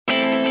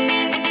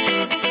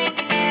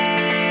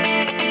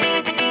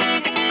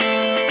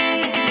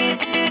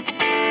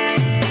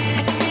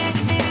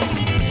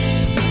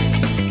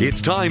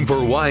It's time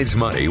for Wise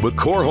Money with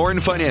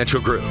Korhorn Financial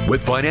Group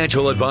with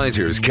financial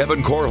advisors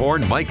Kevin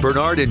Korhorn, Mike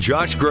Bernard, and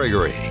Josh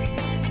Gregory.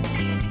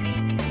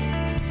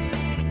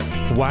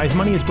 Wise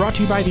Money is brought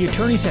to you by the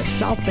attorneys at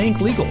South Bank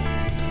Legal,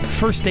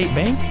 First State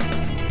Bank,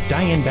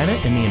 Diane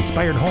Bennett and the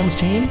Inspired Homes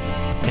team,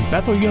 and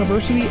Bethel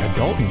University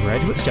Adult and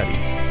Graduate Studies.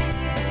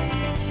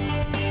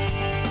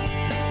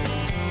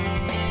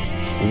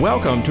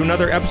 Welcome to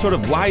another episode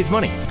of Wise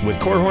Money with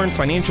Korhorn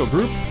Financial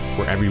Group,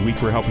 where every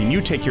week we're helping you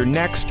take your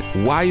next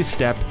wise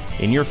step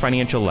in your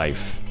financial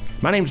life.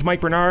 My name's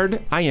Mike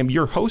Bernard. I am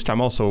your host.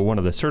 I'm also one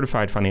of the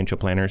certified financial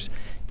planners.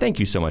 Thank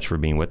you so much for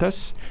being with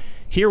us.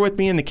 Here with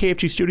me in the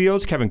KFG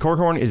studios, Kevin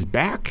Korhorn is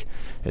back,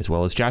 as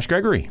well as Josh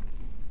Gregory.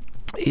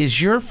 Is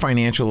your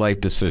financial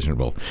life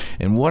decisionable?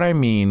 And what I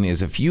mean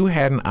is if you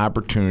had an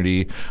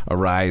opportunity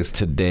arise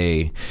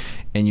today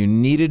and you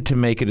needed to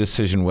make a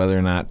decision whether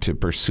or not to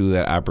pursue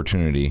that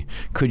opportunity,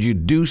 could you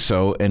do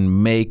so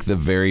and make the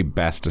very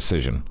best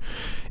decision?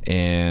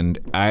 And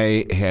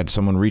I had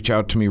someone reach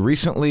out to me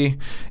recently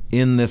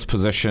in this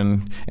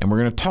position, and we're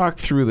going to talk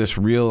through this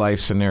real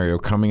life scenario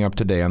coming up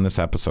today on this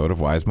episode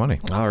of Wise Money.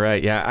 All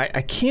right. Yeah,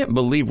 I can't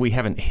believe we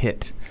haven't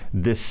hit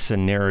this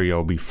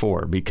scenario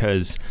before,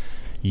 because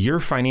your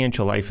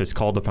financial life is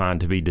called upon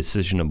to be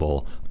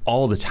decisionable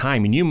all the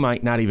time, and you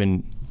might not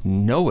even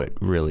know it,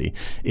 really.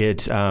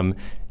 It's,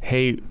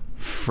 hey,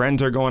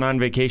 friends are going on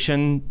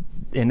vacation,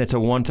 and it's a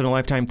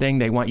once-in-a-lifetime thing.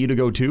 They want you to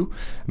go too.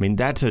 I mean,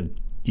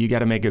 you got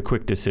to make a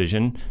quick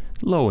decision,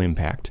 low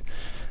impact.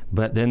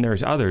 But then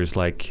there's others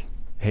like,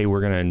 hey, we're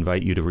going to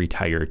invite you to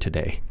retire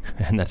today.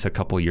 And that's a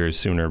couple years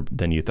sooner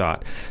than you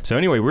thought. So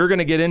anyway, we're going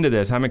to get into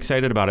this. I'm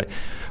excited about it.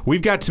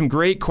 We've got some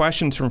great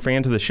questions from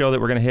fans of the show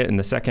that we're going to hit in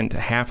the second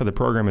half of the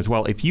program as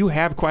well. If you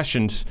have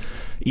questions,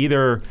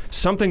 either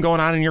something going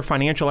on in your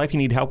financial life you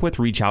need help with,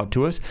 reach out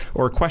to us,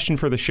 or a question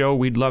for the show,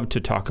 we'd love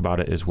to talk about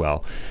it as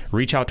well.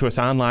 Reach out to us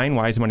online,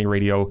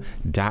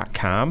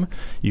 wisemoneyradio.com.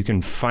 You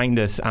can find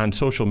us on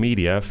social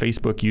media,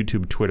 Facebook,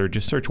 YouTube, Twitter.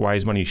 Just search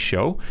Wise Money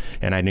Show,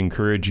 and I'd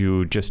encourage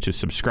you just to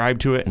subscribe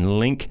to it and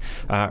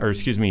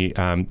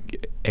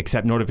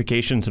accept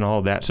notifications and all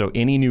of that, so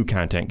any new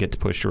content gets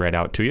pushed right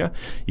out to you.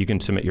 You can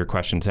submit your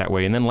questions that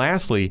way. And then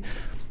lastly,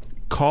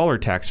 call or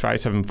text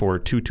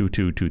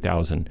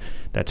 574-222-2000.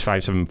 That's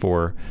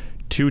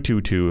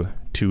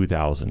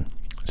 574-222-2000.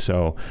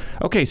 So,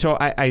 okay, so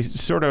I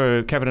sort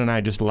of, Kevin and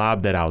I just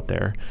lobbed that out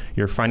there.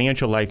 Your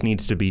financial life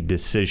needs to be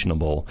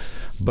decisionable.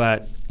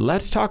 But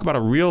let's talk about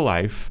a real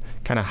life,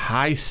 kind of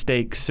high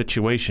stakes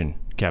situation.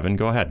 Kevin,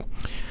 go ahead.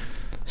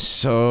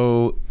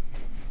 So,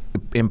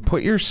 and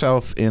put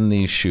yourself in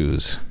these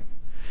shoes.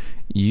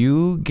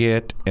 You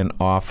get an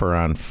offer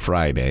on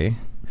Friday,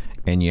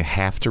 and you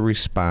have to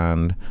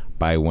respond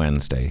by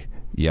Wednesday,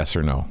 yes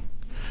or no.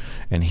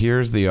 And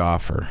here's the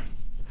offer.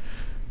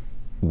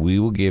 We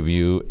will give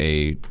you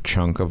a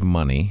chunk of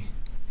money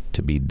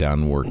to be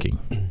done working.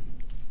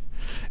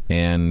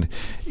 And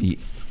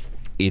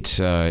it's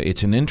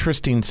an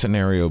interesting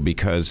scenario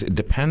because it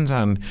depends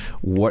on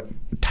what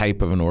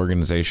type of an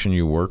organization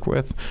you work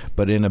with.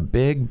 But in a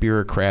big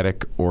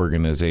bureaucratic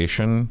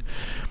organization,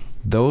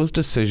 those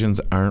decisions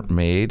aren't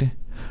made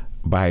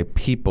by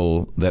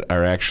people that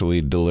are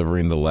actually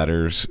delivering the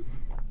letters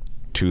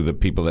to the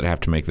people that have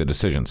to make the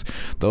decisions.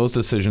 Those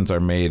decisions are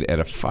made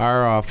at a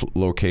far off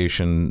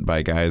location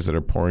by guys that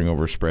are poring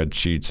over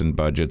spreadsheets and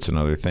budgets and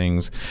other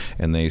things.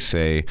 And they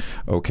say,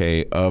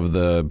 okay, of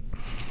the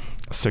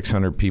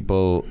 600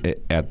 people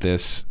at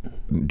this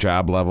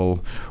job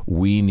level,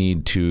 we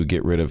need to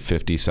get rid of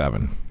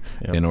 57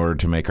 in order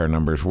to make our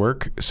numbers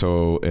work.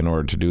 So in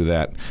order to do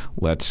that,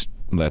 let's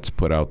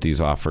put out these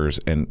offers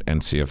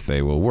and see if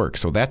they will work.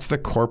 So that's the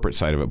corporate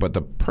side of it. But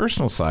the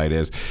personal side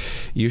is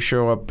you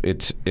show up,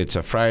 it's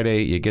a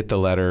Friday, you get the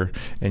letter,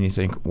 and you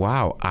think,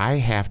 wow, I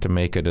have to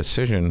make a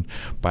decision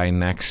by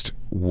next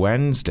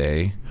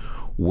Wednesday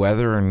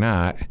whether or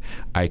not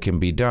I can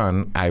be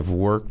done. I've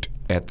worked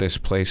at this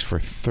place for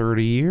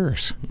 30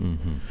 years.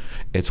 Mm-hmm.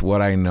 It's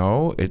what I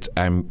know.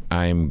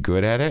 I'm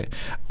good at it,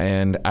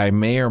 and I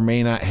may or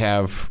may not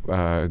have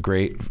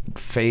great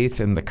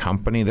faith in the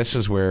company. This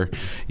is where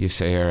you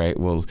say, all right,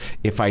 well,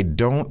 if I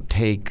don't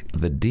take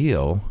the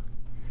deal,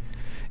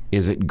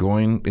 is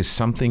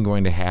something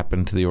going to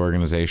happen to the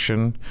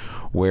organization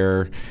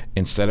where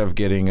instead of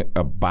getting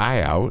a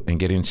buyout and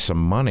getting some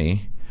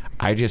money,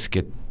 I just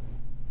get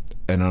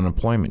an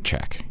unemployment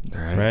check.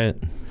 Right.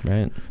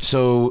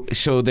 So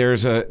it's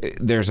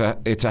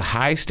a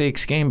high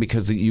stakes game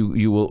because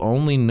you will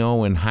only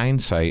know in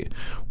hindsight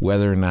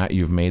whether or not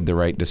you've made the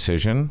right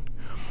decision.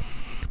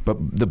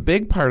 But the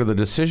big part of the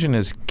decision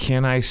is,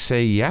 can I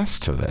say yes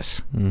to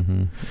this?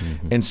 Mm-hmm.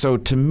 Mm-hmm. And so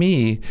to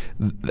me,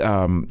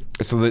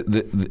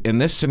 in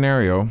this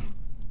scenario,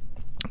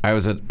 I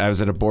was at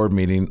a board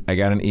meeting. I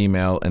got an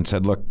email and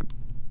said, look,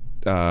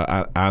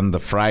 on the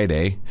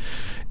Friday,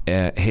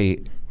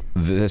 hey,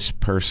 this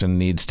person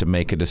needs to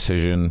make a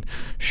decision.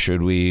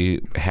 Should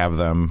we have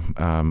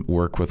them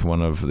work with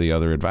one of the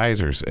other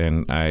advisors?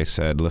 And I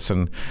said,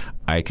 listen,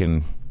 I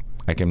can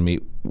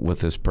meet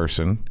with this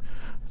person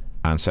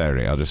on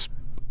Saturday.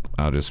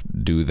 I'll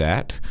just do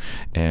that.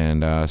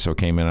 And so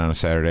came in on a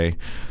Saturday.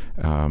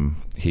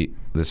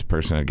 This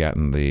person had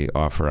gotten the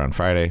offer on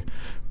Friday,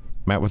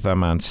 met with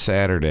them on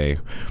Saturday.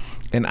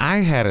 And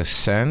I had a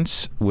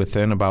sense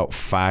within about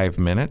 5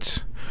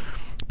 minutes.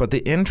 But the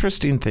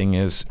interesting thing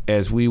is,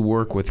 as we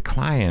work with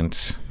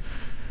clients,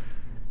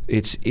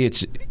 it's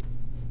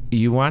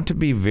you want to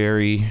be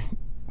very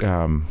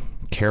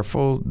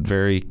careful,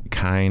 very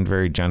kind,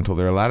 very gentle.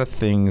 There are a lot of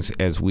things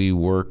as we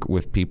work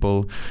with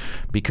people,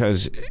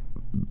 because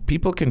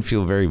people can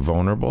feel very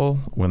vulnerable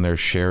when they're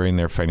sharing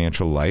their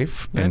financial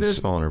life. It is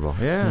vulnerable.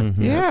 Yeah.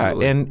 Mm-hmm. Yeah.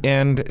 Absolutely.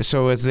 And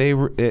so as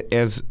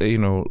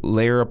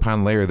layer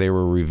upon layer, they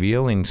were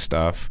revealing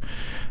stuff.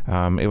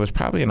 It was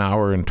probably an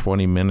hour and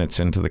 20 minutes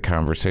into the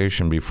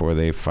conversation before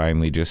they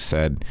finally just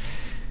said,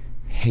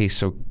 hey,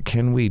 so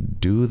can we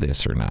do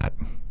this or not?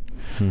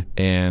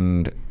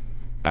 And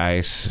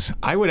I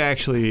would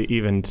actually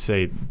even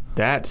say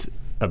that's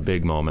a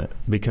big moment,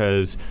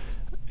 because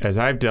as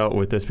I've dealt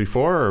with this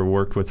before or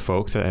worked with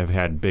folks that have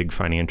had big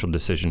financial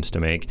decisions to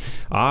make,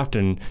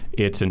 often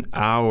it's an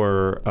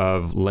hour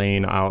of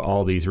laying out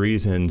all these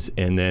reasons,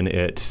 and then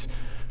it's,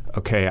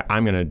 okay,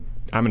 I'm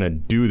gonna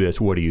do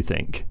this. What do you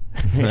think?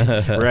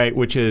 Right?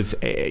 Which is,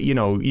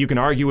 you can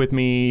argue with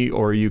me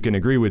or you can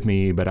agree with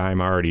me, but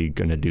I'm already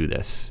gonna do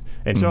this.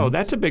 And so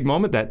that's a big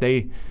moment that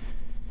they,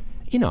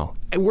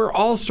 we're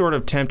all sort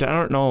of tempted. I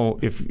don't know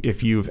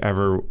if you've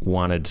ever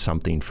wanted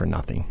something for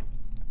nothing.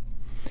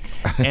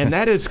 And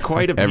that is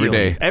quite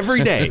appealing.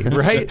 Every day,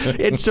 right?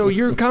 And so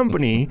your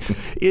company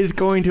is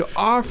going to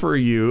offer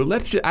you,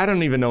 I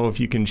don't even know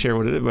if you can share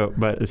what it is,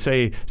 but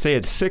say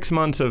it's 6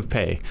 months of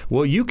pay.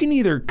 Well, you can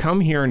either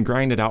come here and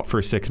grind it out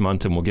for 6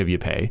 months and we'll give you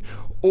pay,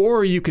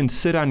 or you can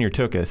sit on your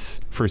tuchus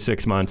for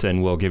 6 months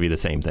and we'll give you the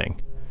same thing.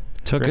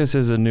 Tuchus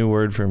is a new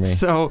word for me.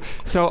 So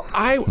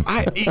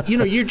I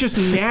you're just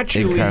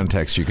naturally... In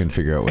context, you can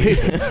figure out what you're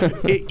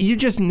saying. You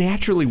just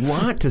naturally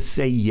want to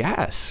say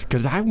yes,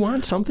 because I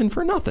want something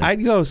for nothing.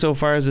 I'd go so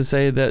far as to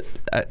say that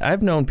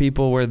I've known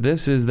people where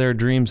this is their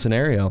dream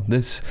scenario.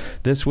 This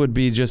would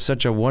be just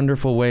such a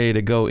wonderful way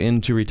to go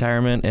into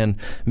retirement, and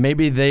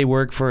maybe they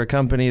work for a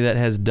company that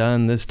has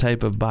done this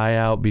type of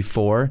buyout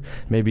before,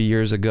 maybe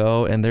years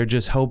ago, and they're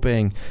just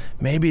hoping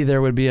maybe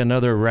there would be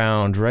another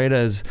round right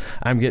as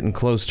I'm getting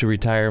close to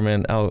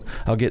retirement. I'll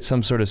get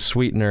some sort of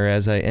sweetener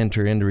as I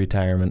enter into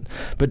retirement.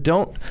 But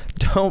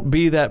don't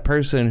be that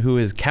person who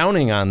is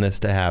counting on this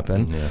to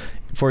happen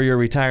for your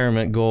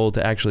retirement goal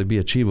to actually be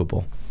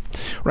achievable.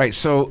 Right.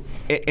 So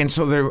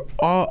they're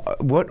all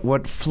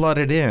what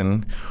flooded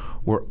in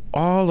were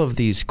all of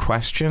these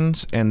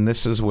questions, and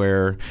this is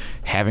where,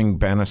 having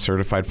been a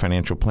certified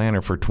financial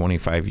planner for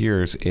 25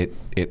 years,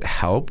 it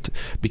helped,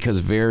 because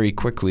very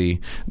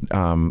quickly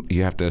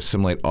you have to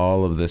assimilate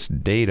all of this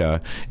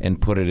data and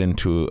put it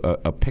into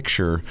a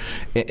picture.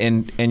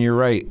 And you're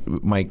right,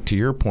 Mike, to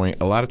your point,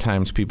 a lot of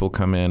times people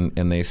come in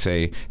and they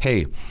say,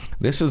 hey,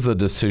 this is the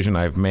decision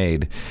I've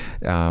made.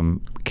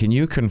 Can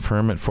you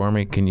confirm it for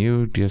me? Can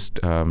you just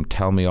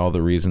tell me all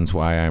the reasons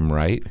why I'm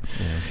right?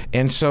 Yeah.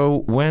 And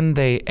so when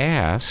they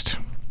asked,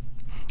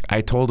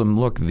 I told them,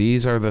 look,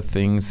 these are the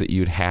things that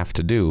you'd have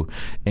to do,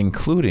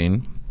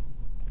 including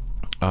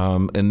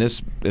in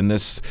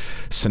this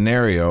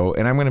scenario,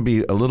 and I'm going to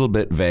be a little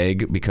bit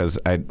vague because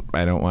I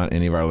don't want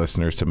any of our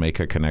listeners to make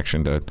a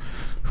connection to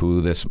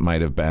who this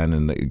might have been.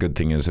 And the good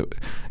thing is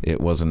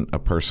it wasn't a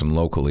person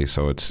locally,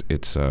 so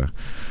it's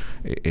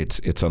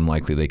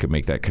unlikely they could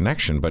make that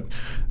connection. But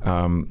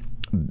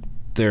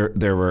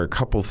there were a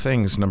couple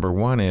things. Number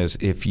one is,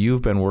 if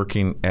you've been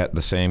working at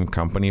the same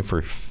company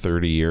for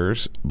 30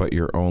 years, but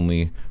you're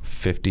only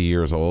 50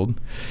 years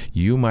old,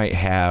 you might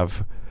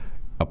have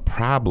a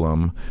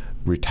problem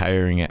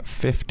retiring at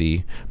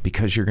 50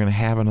 because you're going to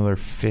have another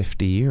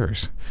 50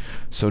 years.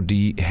 So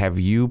have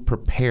you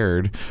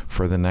prepared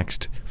for the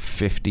next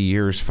 50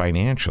 years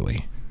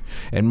financially?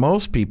 And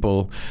most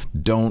people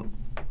don't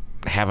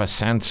have a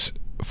sense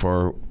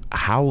for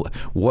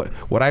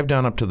what I've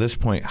done up to this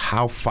point.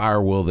 How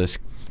far will this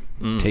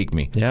take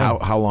me? Yeah.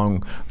 How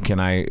long can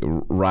I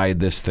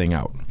ride this thing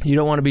out? You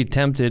don't want to be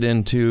tempted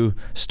into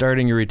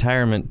starting your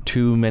retirement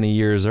too many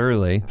years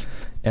early,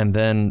 and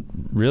then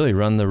really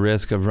run the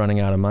risk of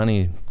running out of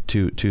money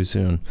too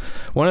soon.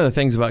 One of the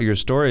things about your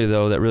story,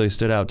 though, that really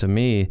stood out to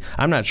me,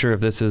 I'm not sure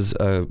if this is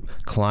a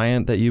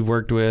client that you've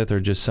worked with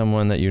or just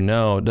someone that you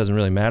know. It doesn't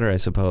really matter, I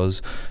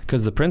suppose,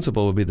 because the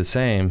principle would be the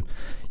same.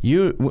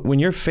 When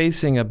you're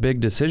facing a big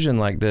decision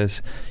like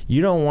this,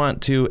 you don't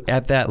want to,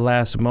 at that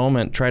last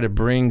moment, try to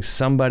bring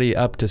somebody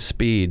up to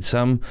speed,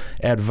 some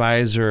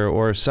advisor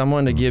or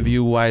someone to give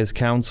you wise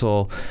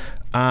counsel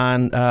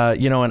on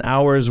an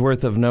hour's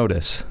worth of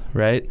notice,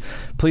 right?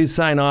 Please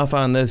sign off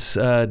on this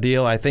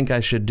deal. I think I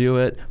should do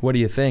it. What do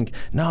you think?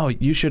 No,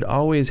 you should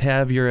always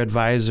have your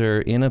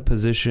advisor in a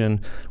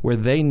position where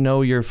they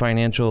know your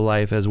financial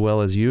life as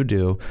well as you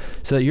do,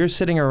 so that you're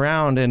sitting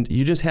around and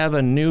you just have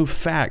a new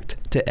fact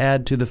to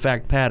add to the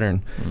fact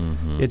pattern.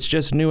 It's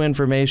just new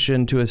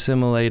information to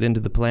assimilate into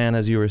the plan,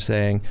 as you were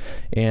saying.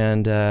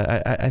 And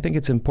I think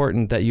it's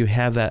important that you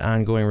have that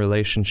ongoing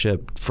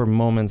relationship for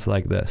moments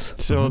like this.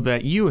 So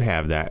that you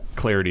have that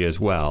clarity as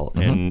well.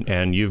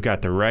 And you've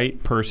got the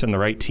right person, the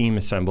right team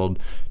assembled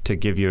to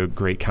give you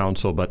great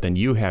counsel, but then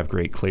you have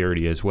great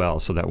clarity as well,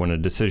 so that when a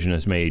decision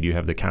is made, you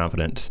have the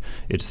confidence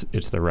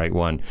it's the right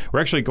one. We're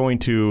actually going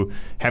to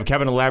have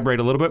Kevin elaborate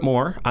a little bit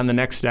more on the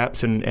next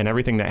steps and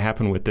everything that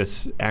happened with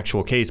this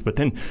actual case, but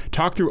then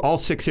talk through all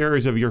 6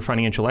 areas of your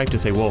financial life to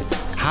say, well,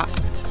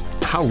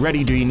 how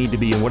ready do you need to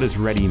be, and what does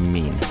ready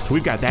mean? So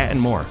we've got that and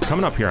more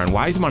coming up here on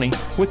Wise Money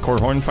with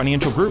Korhorn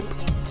Financial Group.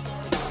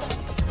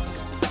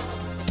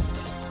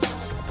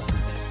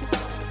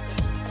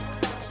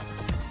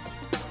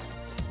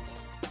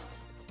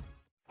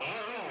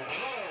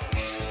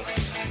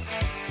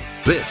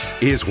 This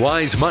is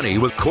Wise Money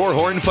with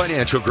Korhorn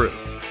Financial Group.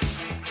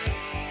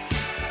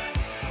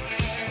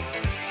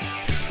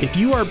 If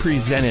you are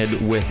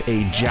presented with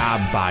a job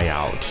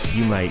buyout,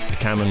 you might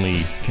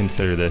commonly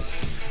consider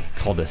this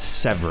called a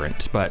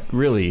severance, but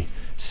really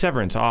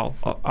severance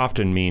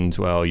often means,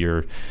 well,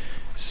 you're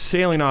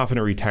sailing off in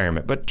a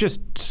retirement, but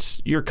just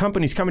your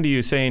company's coming to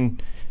you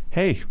saying,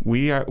 hey,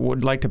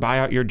 would like to buy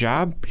out your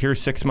job.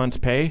 Here's 6 months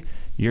pay.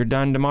 You're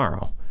done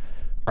tomorrow.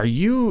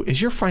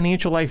 Is your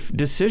financial life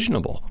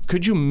decisionable?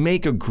 Could you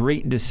make a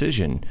great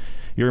decision?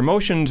 Your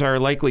emotions are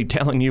likely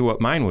telling you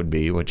what mine would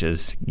be, which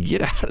is,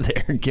 get out of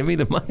there, give me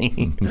the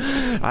money.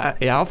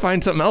 I'll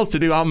find something else to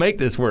do. I'll make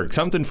this work.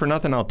 Something for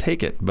nothing, I'll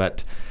take it.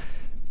 But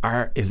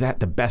is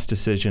that the best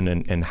decision,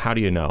 and how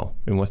do you know?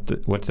 And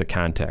what's the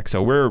context?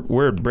 So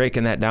we're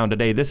breaking that down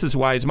today. This is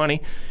Wise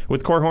Money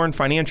with Korhorn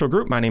Financial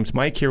Group. My name's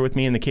Mike. Here with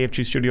me in the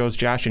KFG studios,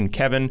 Josh and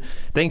Kevin.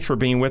 Thanks for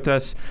being with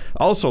us.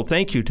 Also,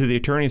 thank you to the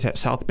attorneys at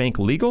South Bank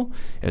Legal,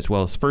 as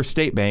well as First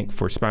State Bank,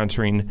 for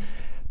sponsoring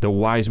the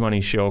Wise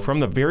Money Show from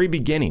the very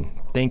beginning.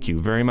 Thank you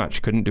very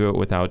much. Couldn't do it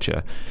without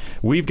you.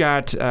 We've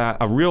got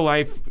a real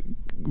life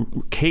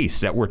case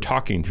that we're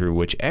talking through,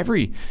 which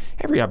every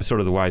episode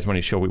of the Wise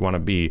Money Show, we want to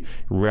be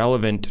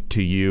relevant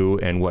to you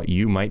and what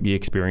you might be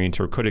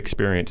experiencing or could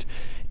experience.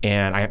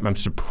 And I'm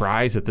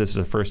surprised that this is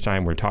the first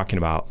time we're talking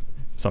about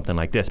something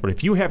like this. But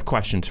if you have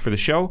questions for the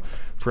show,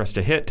 for us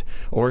to hit,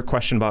 or a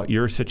question about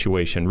your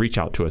situation, reach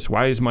out to us.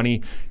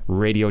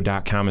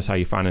 wisemoneyradio.com is how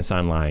you find us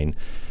online.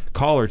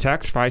 Call or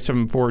text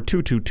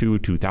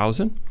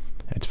 574-222-2000.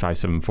 That's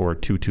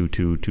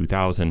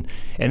 574-222-2000.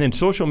 And then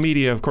social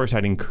media, of course,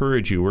 I'd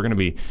encourage you. We're going to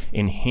be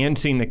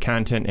enhancing the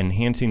content,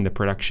 enhancing the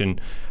production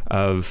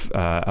of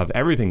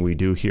everything we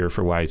do here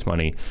for Wise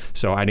Money.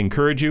 So I'd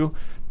encourage you.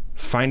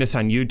 Find us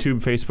on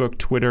YouTube, Facebook,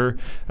 Twitter.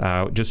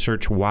 Just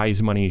search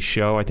Wise Money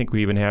Show. I think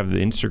we even have the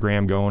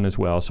Instagram going as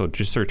well. So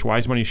just search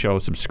Wise Money Show,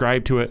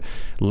 subscribe to it,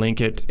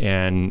 link it,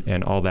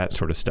 and all that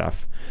sort of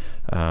stuff.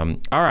 All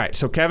right.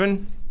 So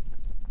Kevin,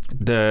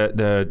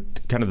 the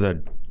kind of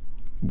the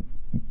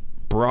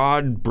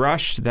broad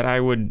brush that I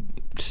would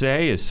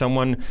say is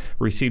someone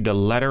received a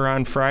letter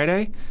on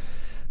Friday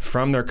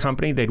from their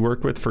company they'd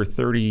worked with for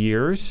 30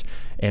 years,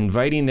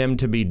 inviting them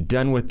to be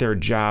done with their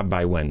job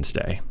by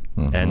Wednesday.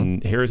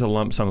 And here's a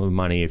lump sum of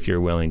money if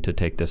you're willing to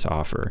take this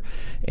offer.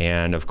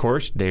 And of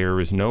course, there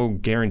was no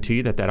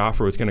guarantee that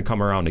offer was going to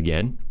come around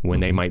again when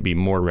they might be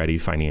more ready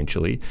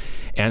financially.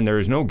 And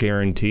there's no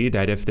guarantee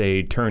that if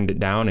they turned it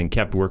down and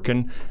kept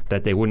working,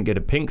 that they wouldn't get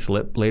a pink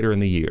slip later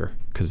in the year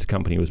because the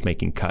company was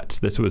making cuts.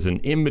 This was an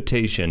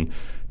invitation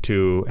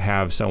to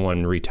have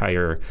someone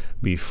retire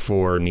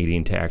before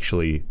needing to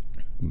actually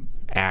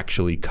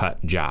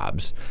cut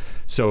jobs.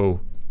 So,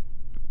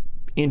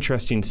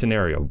 interesting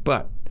scenario,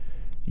 but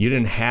you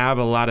didn't have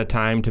a lot of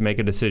time to make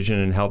a decision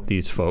and help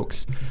these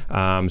folks.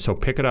 So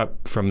pick it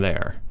up from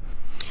there.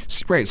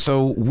 Right.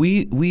 So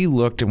we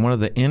looked, and one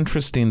of the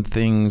interesting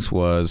things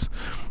was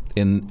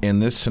in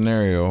this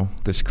scenario,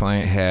 this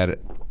client had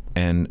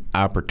an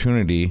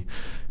opportunity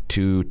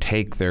to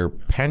take their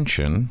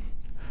pension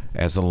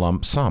as a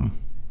lump sum.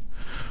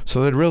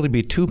 So there'd really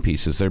be two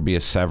pieces. There'd be a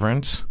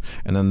severance,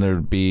 and then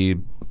there'd be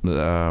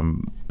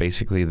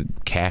basically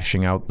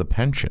cashing out the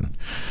pension.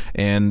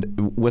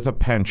 And with a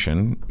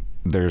pension,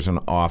 there's an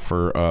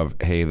offer of,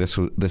 hey, this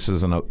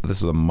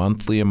is a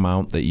monthly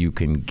amount that you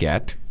can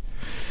get,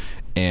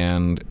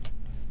 and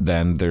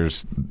then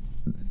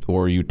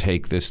or you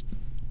take this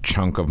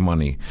chunk of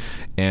money,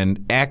 and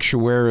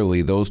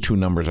actuarially those two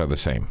numbers are the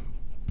same.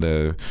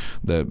 The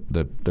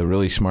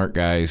really smart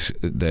guys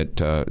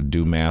that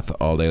do math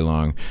all day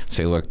long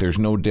say, look, there's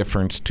no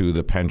difference to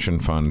the pension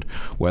fund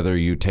whether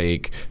you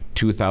take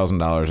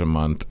 $2,000 a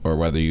month or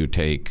whether you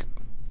take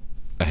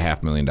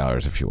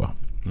 $500,000, if you will.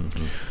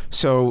 Mm-hmm.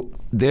 So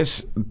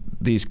these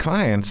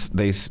clients,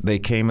 they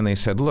came and they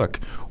said, look,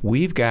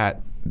 we've got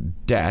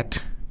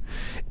debt,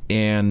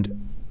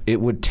 and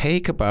it would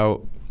take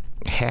about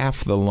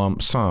half the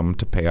lump sum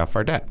to pay off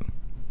our debt.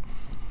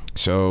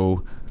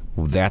 So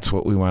that's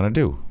what we want to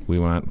do. We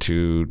want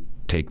to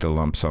take the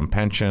lump sum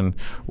pension.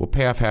 We'll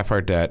pay off half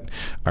our debt.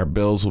 Our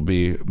bills will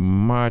be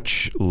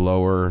much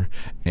lower,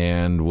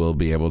 and we'll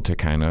be able to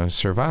kind of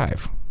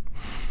survive.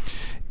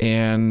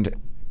 And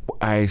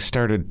I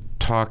started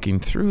talking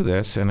through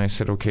this, and I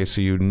said, okay,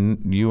 so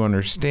you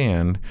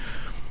understand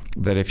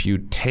that if you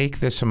take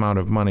this amount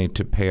of money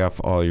to pay off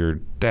all your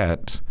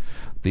debts,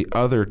 the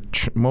other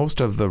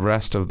most of the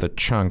rest of the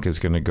chunk is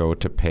going to go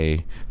to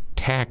pay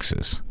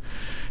taxes.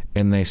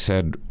 And they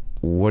said,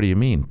 what do you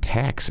mean,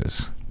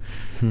 taxes?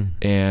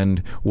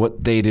 And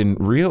what they didn't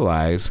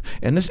realize,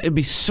 and it'd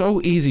be so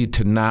easy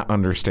to not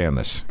understand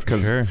this,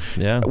 because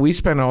we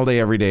spend all day,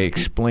 every day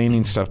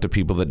explaining stuff to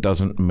people that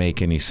doesn't make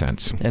any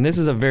sense. And this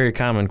is a very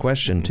common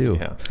question, too.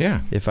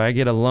 Yeah. If I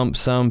get a lump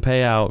sum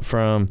payout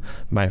from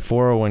my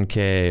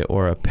 401k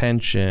or a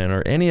pension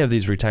or any of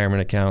these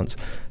retirement accounts,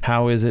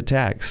 how is it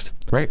taxed?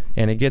 Right.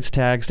 And it gets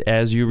taxed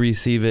as you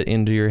receive it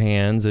into your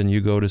hands and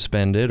you go to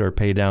spend it or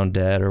pay down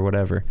debt or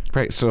whatever.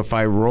 Right. So if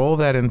I roll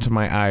that into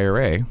my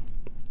IRA,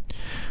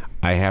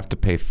 I have to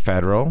pay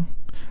federal,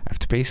 I have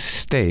to pay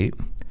state,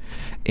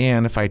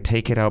 and if I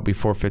take it out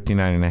before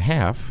 59 and a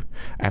half,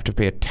 I have to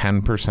pay a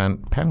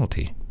 10%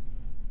 penalty.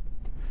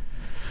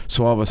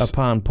 So all of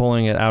upon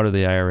pulling it out of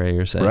the IRA,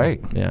 you're saying? Right.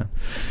 Yeah.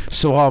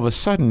 So all of a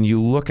sudden, you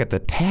look at the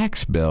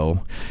tax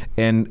bill,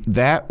 and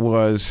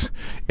it's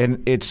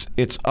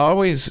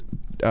always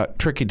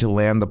tricky to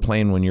land the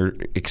plane when you're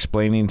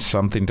explaining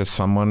something to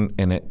someone,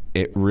 and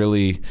it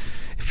really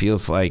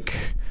feels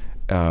like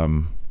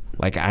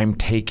I'm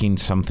taking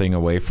something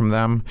away from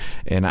them,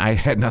 and I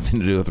had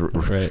nothing to do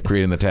with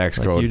creating the tax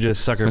code. You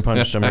just sucker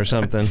punched them or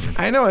something.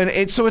 I know,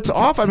 and so it's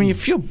off. I mean, you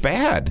feel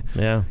bad.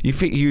 Yeah.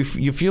 You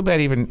feel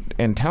bad even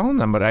in telling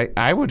them, but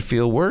I would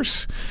feel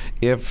worse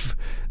if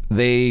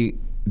they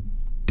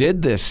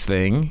did this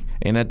thing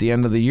and at the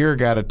end of the year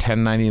got a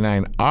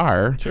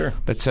 1099-R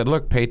that said,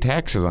 look, pay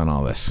taxes on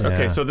all this.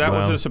 Okay, so that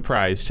was a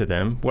surprise to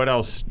them. What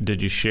else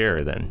did you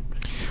share then?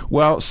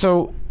 Well,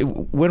 so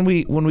when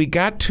we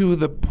got to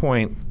the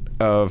point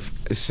of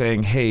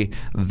saying, hey,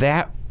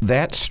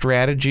 that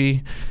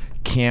strategy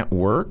can't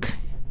work,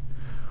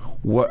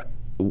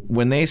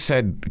 when they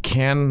said,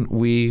 can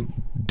we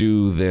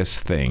do this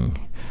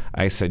thing?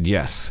 I said,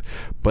 yes,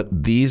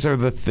 but these are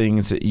the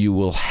things that you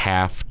will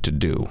have to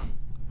do.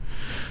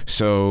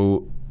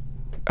 So,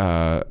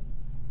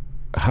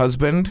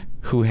 husband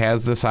who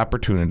has this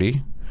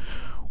opportunity,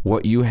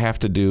 what you have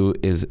to do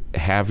is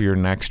have your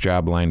next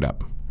job lined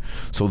up.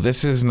 So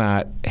this is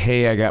not,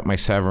 hey, I got my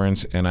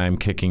severance and I'm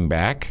kicking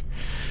back.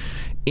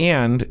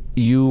 And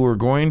you are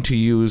going to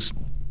use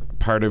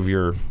part of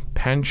your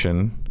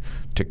pension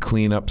to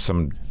clean up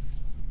some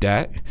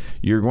debt.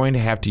 You're going to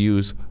have to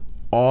use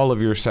all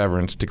of your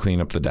severance to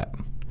clean up the debt.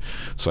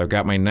 So I've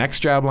got my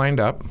next job lined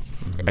up.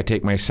 I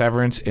take my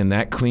severance, and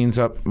that cleans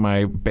up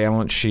my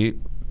balance sheet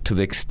to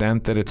the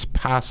extent that it's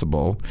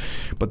possible.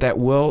 But that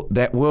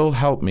will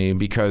help me,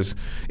 because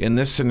in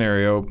this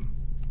scenario,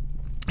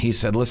 he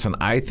said, listen,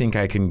 I think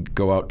I can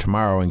go out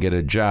tomorrow and get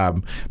a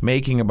job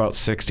making about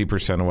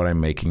 60% of what I'm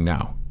making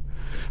now.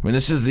 I mean,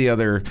 this is the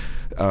other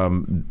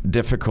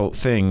difficult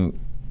thing.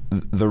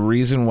 The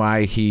reason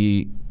why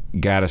he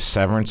got a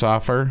severance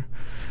offer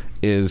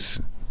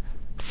is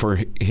for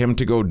him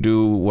to go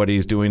do what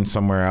he's doing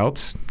somewhere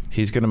else.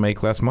 He's going to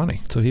make less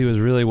money. So he was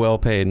really well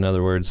paid, in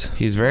other words.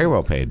 He's very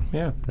well paid.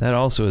 Yeah. That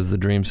also is the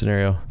dream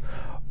scenario.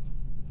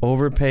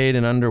 Overpaid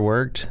and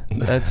underworked.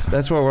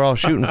 That's what we're all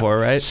shooting for,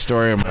 right?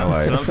 Story of my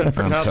life.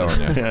 I'm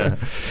telling you. Yeah.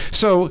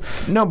 So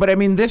no, but I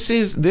mean,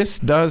 this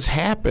does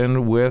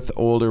happen with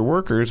older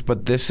workers,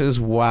 but this is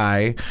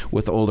why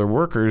with older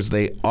workers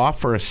they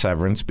offer a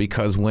severance,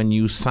 because when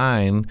you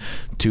sign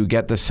to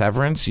get the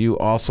severance, you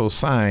also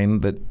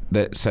sign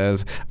that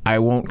says, I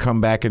won't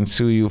come back and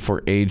sue you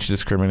for age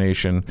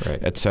discrimination,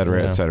 et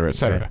cetera, et cetera, et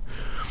cetera. Right.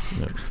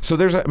 Yeah. So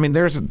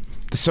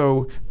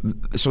So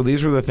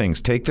these were the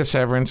things. Take the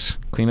severance,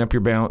 clean up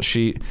your balance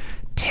sheet,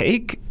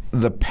 take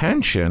the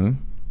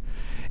pension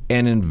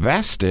and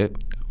invest it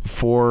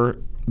for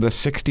the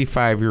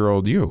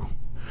 65-year-old you.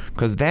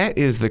 Because that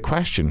is the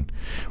question.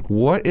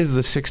 What is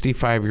the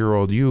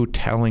 65-year-old you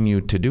telling you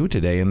to do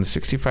today? And the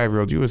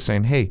 65-year-old you is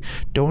saying, hey,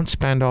 don't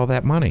spend all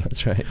that money.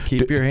 That's right.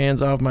 Keep your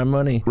hands off my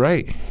money.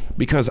 Right.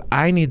 Because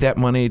I need that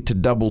money to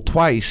double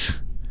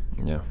twice.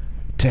 Yeah.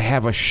 To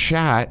have a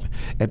shot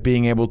at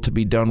being able to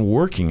be done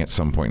working at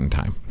some point in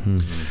time.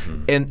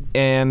 Mm-hmm.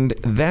 And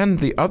then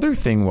the other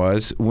thing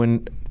was,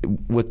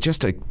 with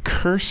just a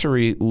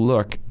cursory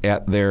look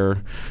at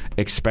their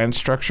expense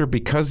structure,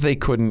 because they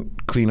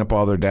couldn't clean up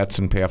all their debts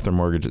and pay off their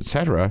mortgage, et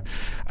cetera,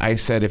 I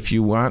said, if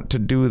you want to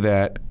do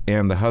that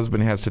and the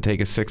husband has to take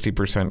a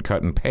 60%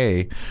 cut in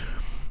pay,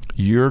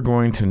 you're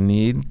going to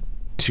need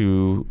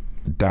to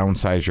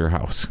downsize your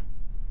house.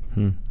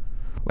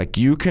 Like,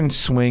 you can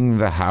swing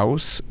the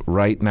house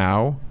right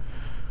now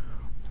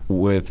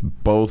with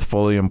both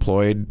fully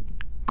employed,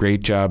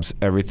 great jobs,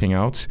 everything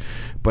else.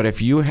 But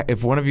if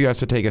one of you has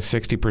to take a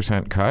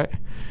 60% cut,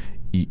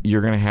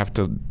 you're going to have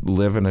to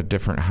live in a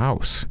different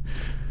house.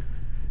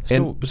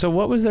 So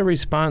what was their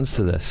response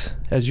to this?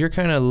 As you're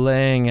kind of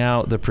laying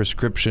out the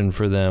prescription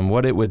for them,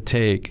 what it would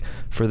take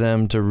for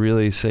them to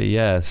really say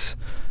yes,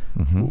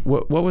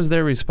 what was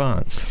their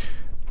response?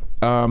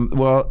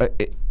 Well,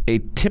 a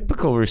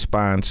typical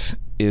response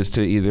is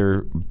to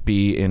either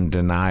be in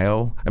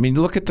denial. I mean,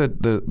 look at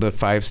the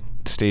 5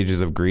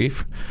 stages of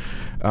grief.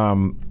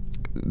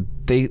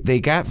 They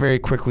got very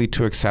quickly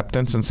to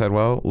acceptance and said,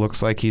 well,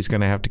 looks like he's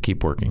going to have to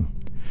keep working.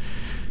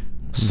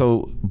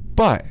 So,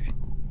 but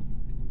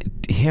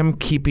him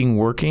keeping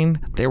working,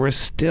 there was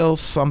still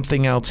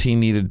something else he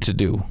needed to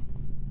do.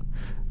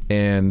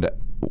 And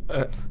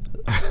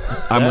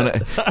I'm going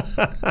to...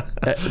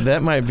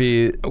 That might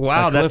be a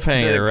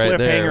cliffhanger right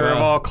there. Cliffhanger of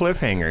all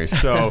cliffhangers.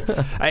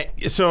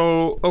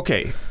 So,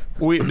 okay.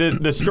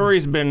 The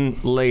story's been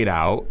laid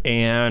out,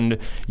 and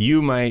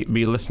you might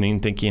be listening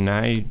thinking,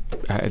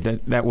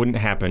 that wouldn't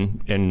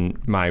happen in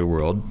my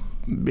world.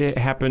 It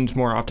happens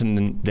more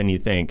often than you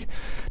think.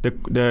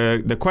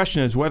 The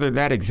question is whether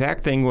that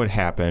exact thing would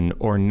happen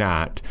or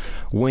not.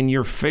 When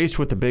you're faced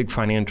with a big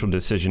financial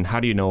decision, how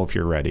do you know if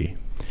you're ready?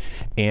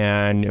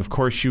 And of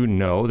course, you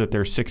know that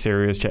there's 6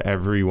 areas to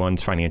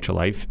everyone's financial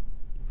life,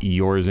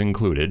 yours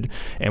included.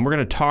 And we're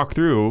going to talk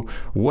through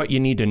what you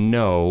need to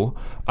know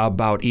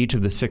about each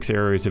of the 6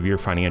 areas of your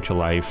financial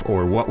life,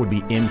 or what would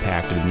be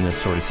impacted in this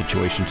sort of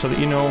situation, so that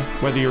you know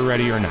whether you're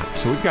ready or not.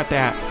 So we've got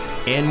that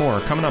and more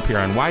coming up here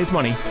on Wise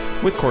Money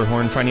with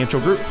Korhorn Financial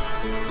Group.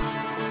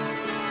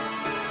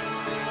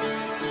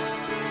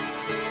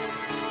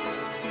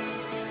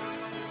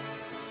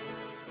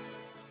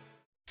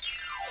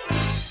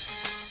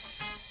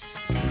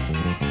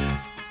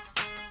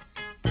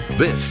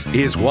 This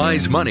is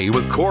Wise Money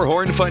with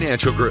Korhorn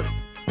Financial Group.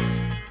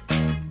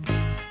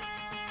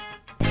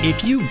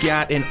 If you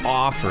got an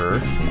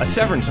offer, a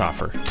severance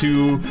offer,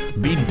 to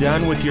be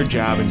done with your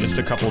job in just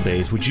a couple of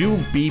days, would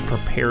you be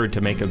prepared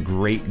to make a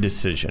great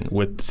decision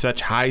with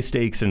such high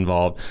stakes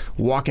involved,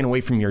 walking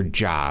away from your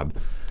job?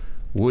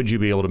 Would you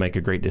be able to make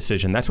a great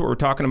decision? That's what we're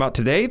talking about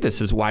today. This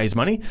is Wise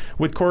Money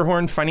with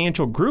Korhorn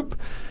Financial Group.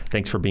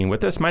 Thanks for being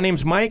with us. My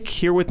name's Mike.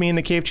 Here with me in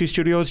the KFG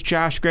studios,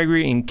 Josh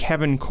Gregory and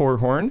Kevin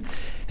Korhorn.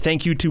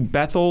 Thank you to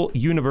Bethel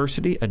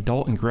University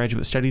Adult and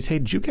Graduate Studies. Hey,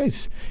 did you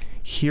guys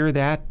hear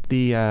that?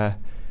 The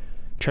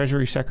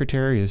Treasury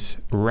Secretary is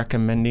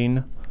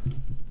recommending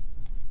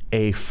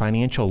a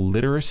financial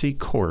literacy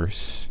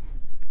course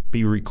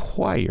be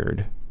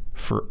required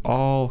for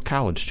all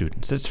college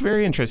students. It's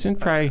very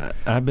interesting.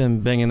 I've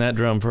been banging that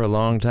drum for a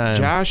long time.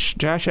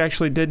 Josh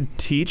actually did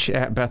teach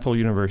at Bethel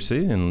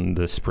University in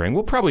the spring.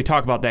 We'll probably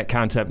talk about that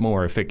concept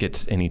more if it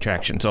gets any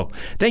traction. So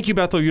thank you,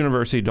 Bethel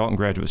University Dalton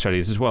Graduate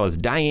Studies, as well as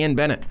Diane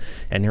Bennett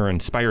and her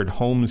Inspired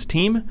Homes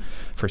team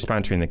for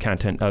sponsoring the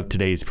content of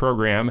today's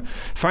program.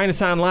 Find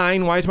us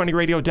online,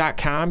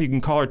 wisemoneyradio.com. You can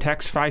call or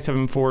text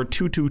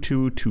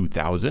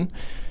 574-222-2000.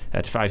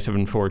 That's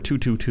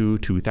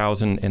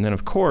 574-222-2000. And then,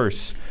 of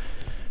course,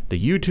 the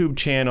YouTube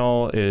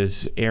channel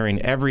is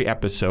airing every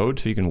episode,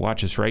 so you can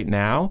watch us right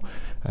now.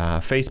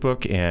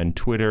 Facebook and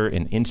Twitter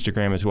and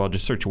Instagram as well.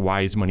 Just search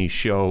Wise Money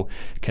Show.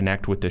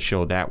 Connect with the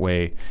show that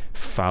way.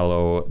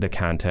 Follow the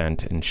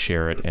content and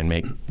share it and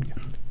make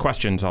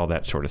questions, all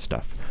that sort of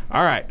stuff.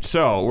 All right,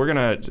 so we're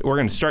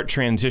gonna start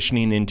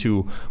transitioning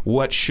into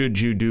what should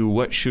you do,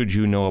 what should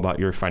you know about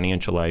your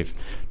financial life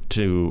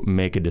to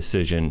make a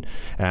decision.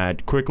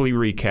 Quickly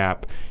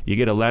recap, you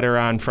get a letter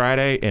on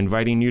Friday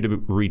inviting you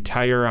to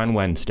retire on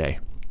Wednesday.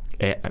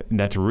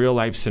 That's a real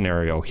life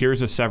scenario.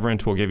 Here's a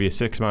severance. We'll give you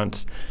 6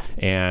 months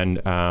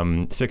and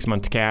 6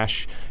 months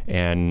cash,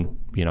 and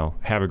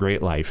have a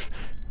great life.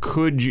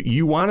 Could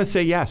you want to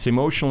say yes?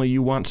 Emotionally,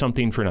 you want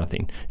something for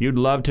nothing. You'd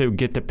love to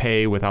get the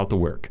pay without the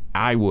work.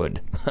 I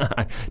would.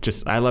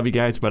 I love you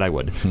guys, but I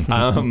would.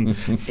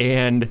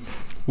 And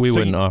we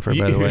wouldn't offer,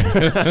 by the way.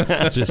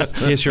 Just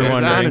in case you're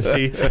wondering.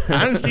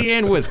 Honesty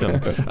and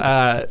wisdom.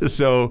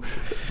 So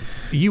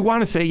you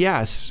want to say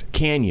yes,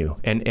 can you?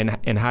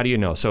 And how do you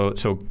know? So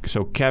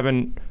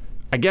Kevin,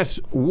 I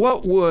guess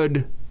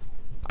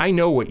I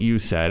know what you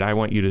said. I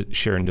want you to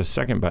share in just a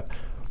second, but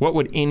what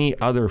would any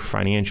other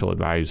financial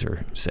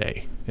advisor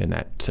say in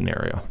that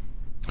scenario?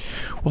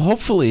 Well,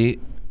 hopefully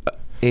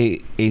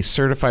a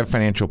certified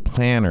financial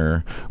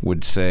planner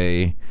would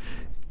say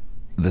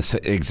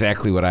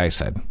exactly what I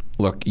said.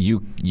 Look,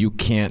 you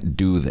can't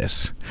do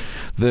this.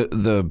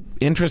 The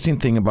interesting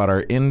thing about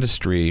our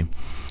industry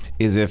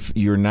is if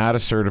you're not a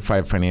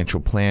certified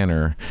financial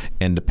planner,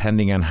 and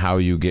depending on how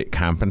you get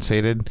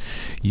compensated,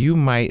 you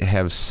might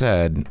have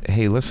said,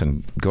 hey,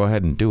 listen, go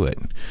ahead and do it,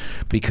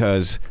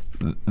 because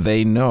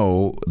they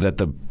know that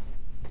the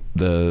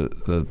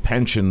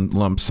pension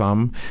lump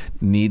sum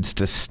needs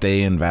to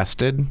stay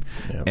invested.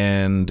 Yep.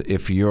 And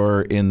if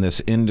you're in this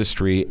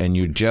industry and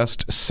you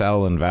just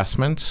sell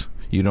investments,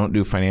 you don't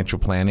do financial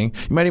planning,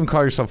 you might even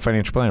call yourself a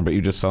financial planner, but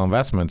you just sell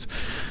investments,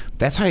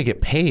 that's how you get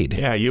paid.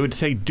 Yeah, you would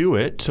say do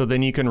it, so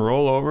then you can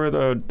roll over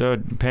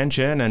the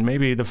pension and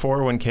maybe the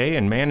 401k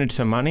and manage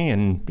some money,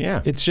 and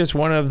yeah. It's just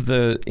one of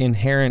the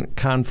inherent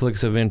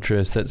conflicts of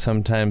interest that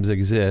sometimes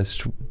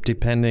exist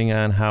depending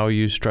on how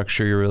you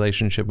structure your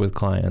relationship with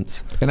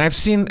clients. And I've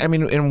seen,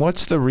 and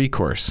what's the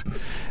recourse?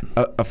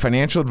 A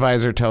financial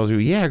advisor tells you,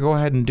 yeah, go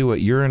ahead and do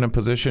it. You're in a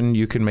position,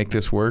 you can make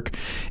this work.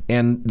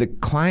 And the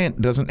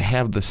client doesn't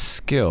have the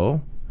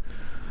skill,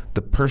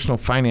 the personal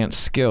finance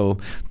skill,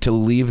 to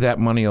leave that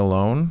money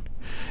alone,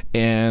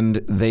 and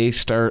they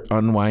start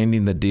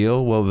unwinding the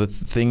deal. Well, the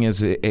thing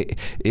is,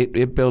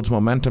 it builds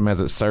momentum as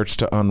it starts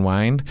to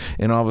unwind,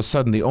 and all of a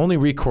sudden, the only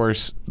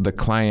recourse the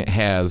client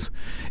has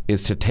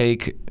is to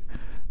take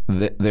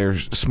their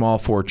small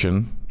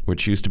fortune,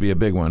 which used to be a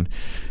big one,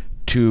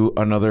 to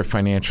another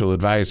financial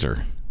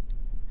advisor.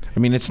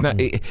 It's not.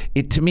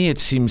 To me, it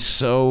seems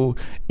so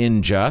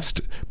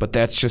unjust, but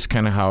that's just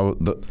kind of how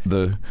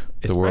the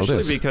world is.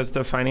 Especially because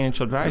the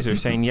financial advisor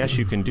is saying, yes,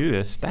 you can do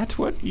this. That's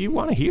what you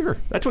want to hear.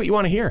 That's what you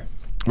want to hear.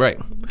 Right.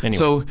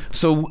 Anyway.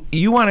 So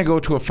you want to go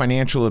to a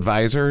financial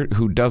advisor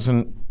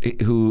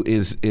who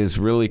is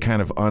really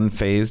kind of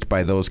unfazed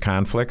by those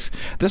conflicts.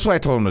 This is what I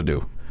told him to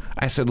do.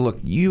 I said, look,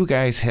 you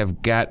guys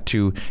have got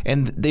to,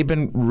 and they've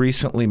been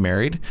recently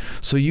married,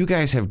 so you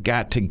guys have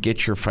got to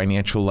get your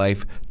financial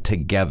life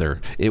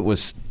together. It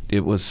was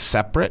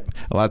separate.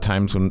 A lot of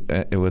times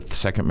with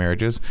second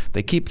marriages,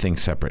 they keep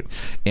things separate.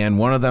 And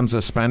one of them's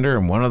a spender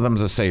and one of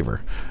them's a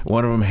saver.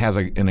 One of them has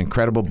an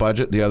incredible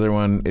budget. The other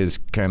one is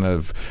kind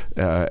of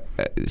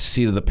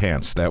seat of the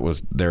pants. That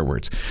was their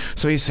words.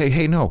 So you say,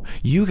 hey, no,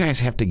 you guys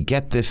have to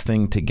get this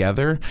thing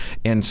together.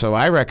 And so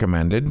I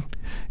recommended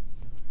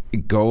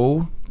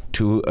go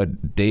to a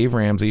Dave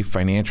Ramsey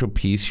Financial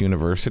Peace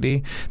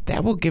University.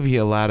 That will give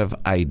you a lot of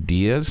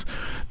ideas.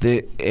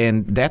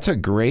 And that's a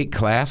great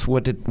class.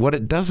 What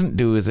it doesn't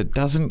do is it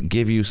doesn't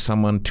give you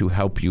someone to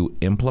help you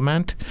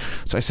implement.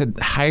 So I said,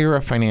 hire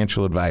a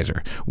financial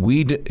advisor.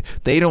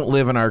 They don't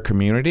live in our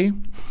community.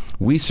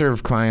 We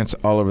serve clients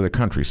all over the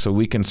country, so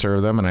we can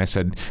serve them. And I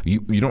said,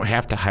 you don't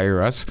have to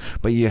hire us,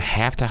 but you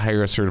have to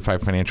hire a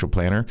certified financial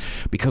planner,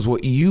 because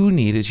what you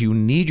need is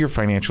your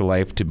financial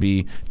life to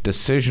be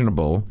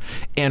decisionable.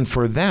 And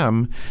for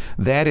them,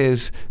 that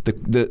is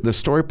the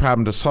story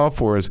problem to solve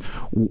for is,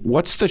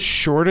 what's the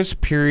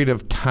shortest period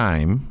of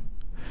time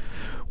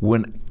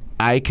when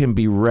I can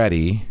be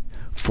ready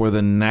for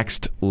the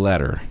next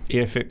letter?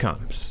 If it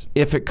comes.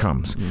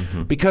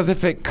 Mm-hmm. Because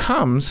if it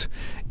comes,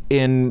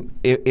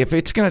 if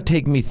it's going to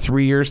take me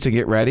 3 years to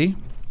get ready,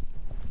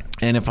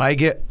 and if I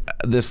get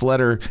this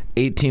letter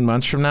 18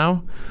 months from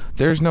now,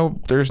 there's no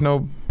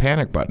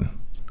panic button.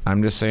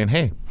 I'm just saying,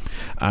 hey,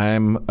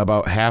 I'm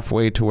about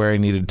halfway to where I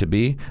needed to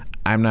be.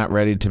 I'm not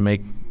ready to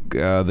make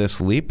this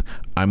leap.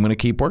 I'm going to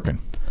keep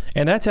working.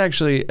 And that's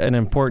actually an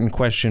important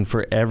question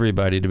for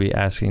everybody to be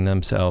asking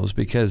themselves,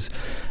 because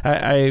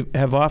I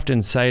have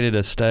often cited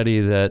a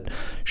study that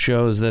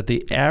shows that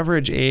the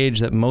average age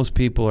that most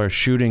people are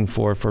shooting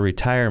for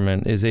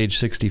retirement is age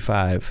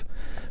 65,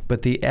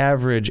 but the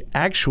average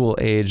actual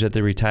age that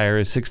they retire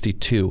is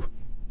 62.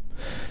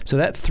 So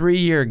that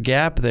 3-year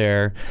gap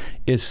there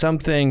is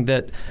something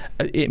that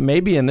it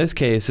maybe in this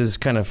case is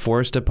kind of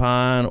forced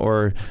upon,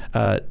 or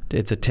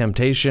it's a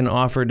temptation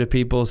offered to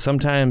people.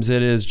 Sometimes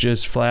it is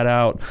just flat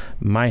out,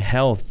 my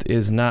health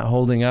is not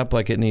holding up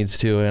like it needs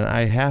to, and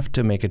I have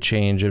to make a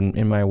change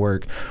in my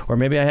work. Or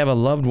maybe I have a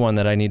loved one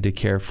that I need to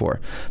care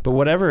for. But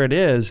whatever it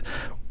is,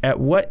 at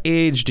what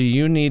age do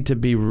you need to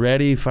be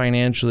ready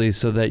financially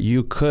so that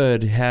you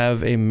could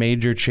have a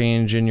major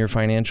change in your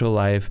financial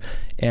life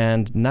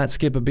and not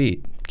skip a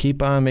beat?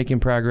 Keep on making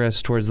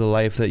progress towards the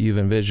life that you've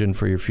envisioned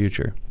for your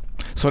future.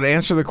 So to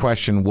answer the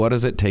question, what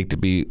does it take to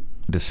be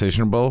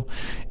decisionable?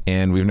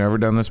 And we've never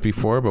done this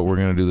before, but we're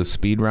going to do the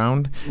speed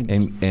round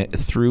and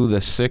through the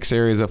 6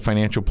 areas of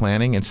financial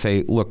planning and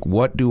say, look,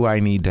 what do I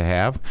need to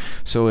have?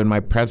 So in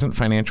my present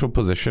financial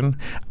position,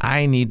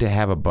 I need to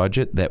have a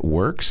budget that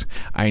works.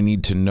 I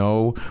need to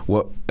know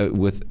what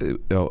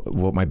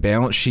my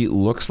balance sheet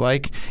looks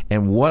like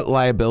and what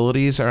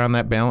liabilities are on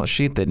that balance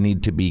sheet that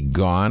need to be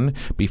gone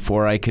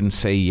before I can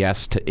say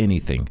yes to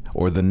anything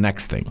or the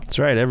next thing. That's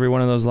right. Every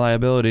one of those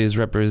liabilities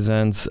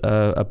represents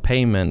a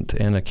payment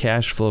and a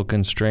cash flow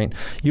constraint.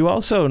 You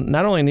also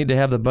not only need to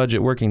have the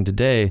budget working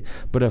today,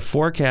 but a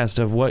forecast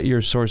of what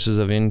your sources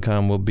of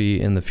income will be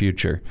in the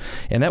future.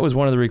 And that was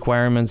one of the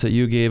requirements that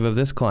you gave of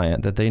this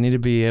client, that they need to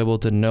be able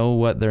to know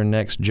what their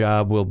next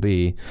job will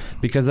be,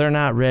 because they're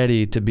not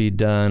ready to be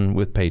done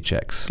with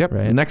paychecks. Yep.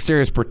 Right? Next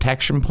area is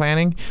protection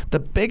planning. The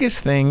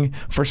biggest thing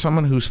for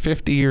someone who's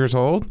 50 years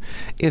old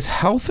is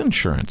health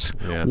insurance.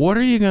 Yeah. What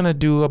are you going to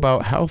do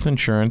about health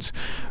insurance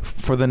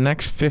for the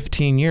next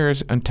 15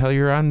 years until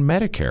you're on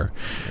Medicare?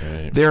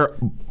 Right.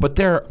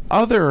 There are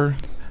other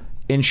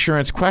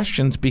insurance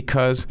questions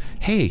because,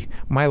 hey,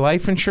 my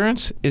life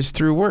insurance is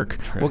through work.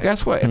 Right. Well,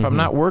 guess what? If I'm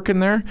not working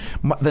there,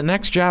 the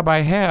next job I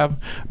have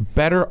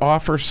better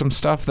offer some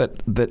stuff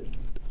that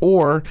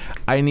or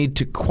I need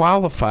to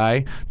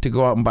qualify to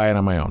go out and buy it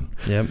on my own.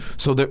 Yep.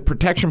 So the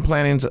protection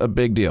planning's a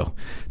big deal.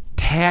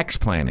 Tax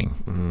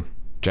planning.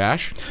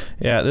 Josh?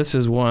 Yeah, this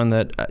is one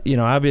that,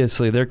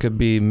 obviously there could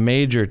be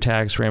major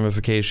tax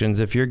ramifications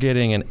if you're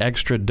getting an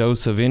extra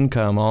dose of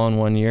income all in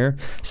 1 year.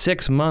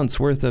 6 months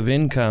worth of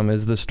income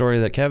is the story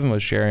that Kevin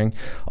was sharing.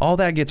 All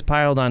that gets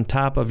piled on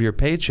top of your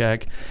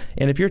paycheck.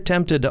 And if you're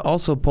tempted to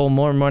also pull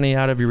more money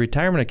out of your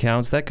retirement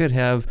accounts, that could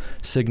have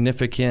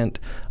significant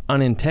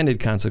unintended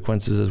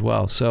consequences as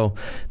well. So,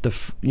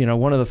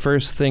 one of the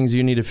first things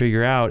you need to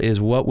figure out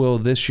is what will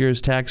this year's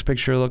tax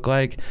picture look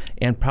like,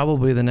 and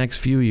probably the next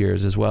few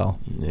years as well.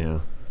 Yeah.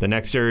 The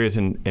next area is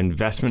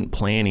investment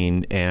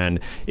planning,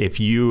 and if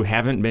you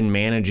haven't been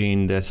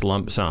managing this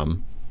lump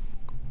sum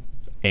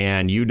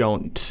and you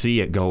don't see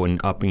it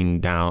going up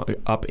and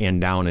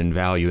down in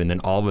value, and then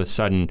all of a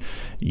sudden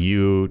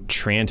you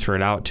transfer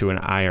it out to an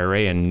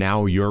IRA, and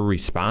now you're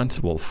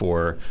responsible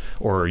for,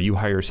 or you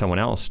hire someone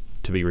else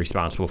to be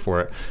responsible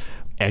for it.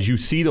 As you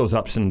see those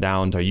ups and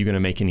downs, are you going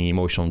to make any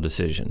emotional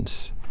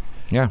decisions?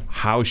 Yeah.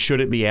 How should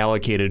it be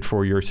allocated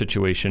for your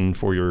situation,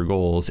 for your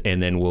goals?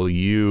 And then will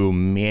you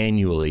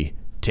manually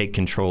take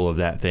control of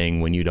that thing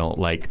when you don't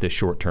like the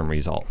short-term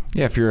result?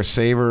 Yeah, if you're a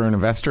saver or an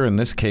investor, in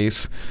this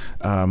case,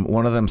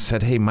 one of them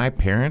said, hey, my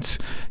parents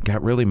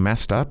got really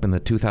messed up in the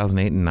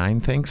 2008 and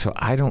 9 thing, so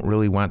I don't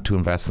really want to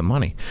invest the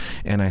money.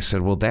 And I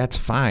said, well, that's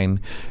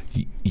fine.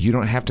 You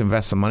don't have to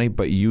invest the money,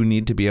 but you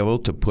need to be able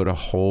to put a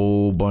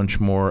whole bunch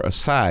more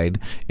aside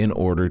in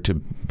order to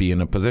be in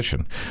a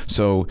position.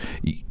 So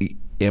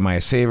am I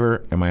a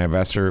saver? Am I an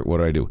investor? What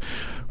do I do?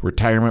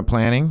 Retirement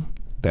planning,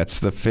 that's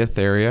the 5th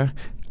area.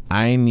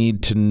 I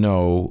need to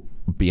know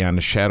beyond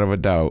a shadow of a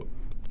doubt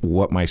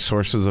what my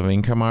sources of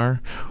income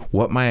are,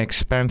 what my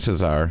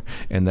expenses are,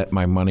 and that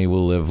my money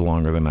will live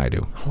longer than I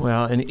do.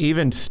 Well, and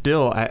even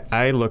still,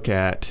 I look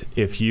at,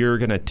 if you're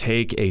going to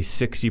take a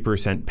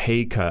 60%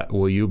 pay cut,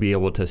 will you be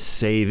able to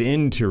save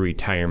into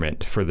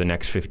retirement for the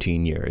next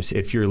 15 years?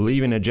 If you're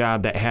leaving a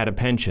job that had a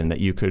pension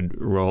that you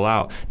could roll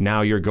out,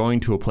 now you're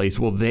going to a place,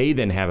 will they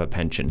then have a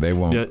pension? They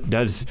won't.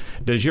 Does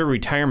your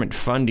retirement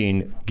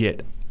funding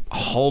get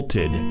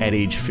halted at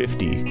age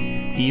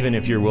 50, even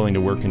if you're willing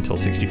to work until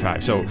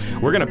 65? So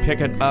we're going to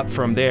pick it up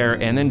from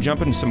there and then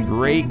jump into some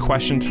great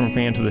questions from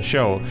fans of the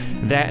show.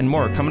 That and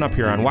more coming up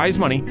here on Wise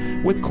Money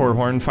with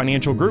Korhorn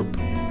Financial Group.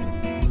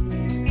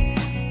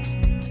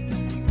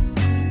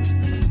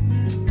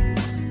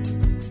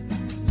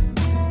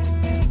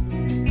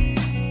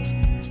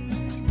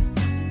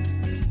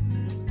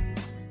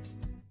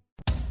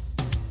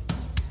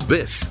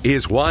 This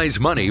is Wise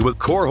Money with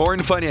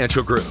Korhorn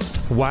Financial Group.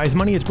 Wise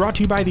Money is brought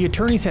to you by the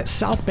attorneys at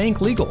South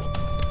Bank Legal,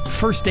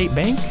 First State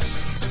Bank,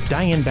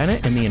 Diane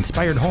Bennett and the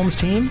Inspired Homes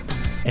team,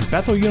 and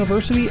Bethel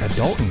University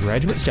Adult and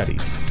Graduate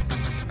Studies.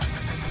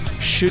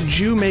 Should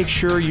you make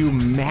sure you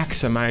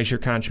maximize your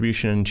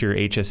contribution into your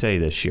HSA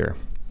this year?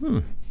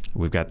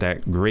 We've got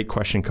that great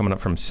question coming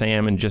up from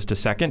Sam in just a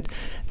second.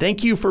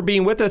 Thank you for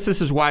being with us. This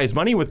is Wise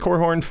Money with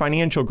Korhorn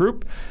Financial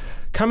Group,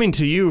 coming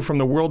to you from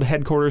the world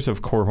headquarters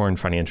of Korhorn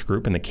Financial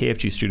Group in the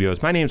KFG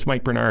studios. My name is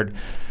Mike Bernard.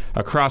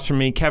 Across from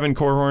me, Kevin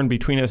Korhorn.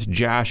 Between us,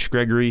 Josh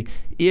Gregory.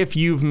 If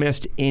you've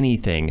missed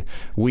anything,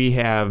 we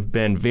have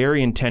been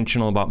very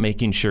intentional about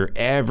making sure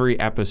every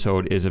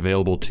episode is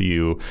available to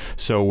you.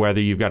 So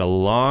whether you've got a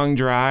long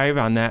drive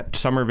on that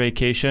summer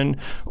vacation,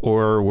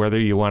 or whether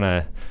you want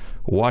to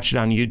watch it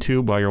on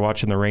YouTube while you're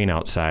watching the rain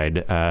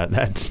outside,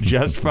 that's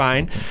just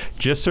fine.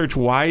 Just search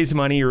Wise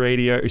Money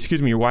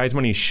Wise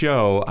Money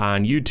Show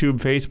on YouTube,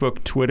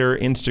 Facebook, Twitter,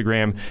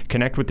 Instagram.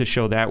 Connect with the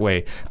show that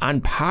way. On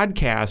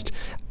podcast,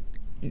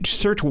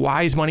 search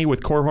Wise Money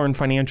with Korhorn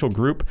Financial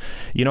Group.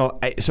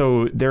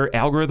 So their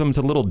algorithm's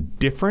a little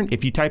different.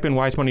 If you type in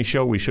Wise Money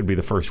Show, we should be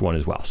the first one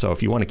as well. So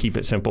if you want to keep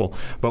it simple,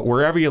 but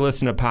wherever you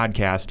listen to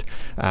podcast,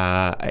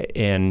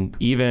 and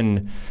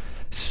even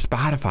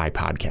Spotify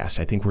podcast,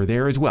 I think we're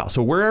there as well.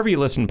 So wherever you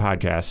listen to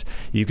podcasts,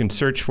 you can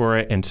search for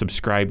it and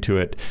subscribe to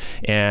it.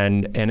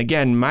 And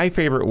again, my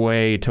favorite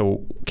way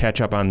to catch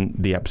up on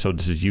the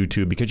episodes is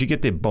YouTube, because you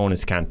get the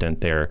bonus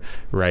content there,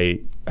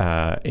 right,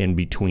 in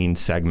between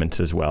segments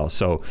as well.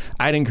 So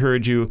I'd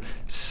encourage you,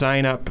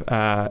 sign up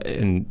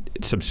and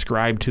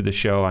subscribe to the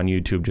show on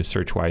YouTube. Just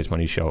search Wise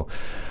Money Show.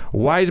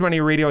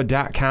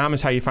 WiseMoneyRadio.com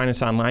is how you find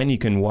us online. You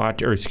can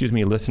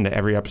listen to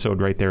every episode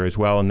right there as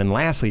well. And then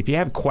lastly, if you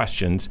have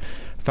questions,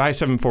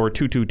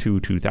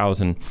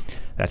 574-222-2000.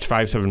 That's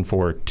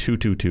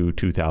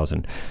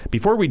 574-222-2000.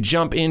 Before we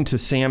jump into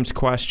Sam's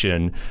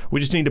question,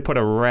 we just need to put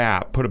a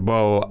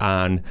bow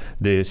on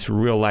this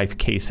real life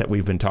case that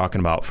we've been talking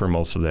about for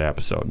most of the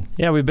episode.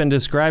 Yeah, we've been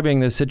describing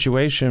the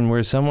situation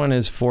where someone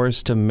is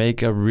forced to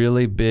make a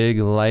really big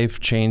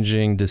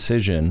life-changing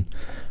decision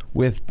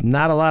with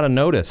not a lot of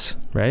notice,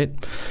 right?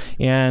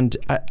 And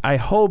I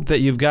hope that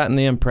you've gotten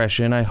the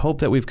impression, I hope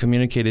that we've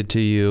communicated to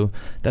you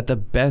that the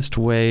best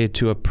way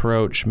to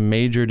approach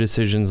major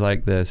decisions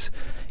like this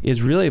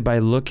is really by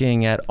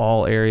looking at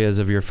all areas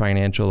of your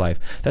financial life.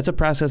 That's a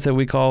process that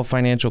we call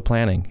financial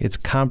planning. It's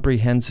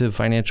comprehensive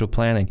financial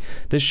planning.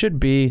 This should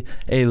be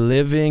a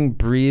living,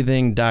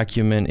 breathing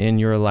document in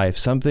your life,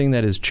 something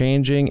that is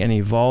changing and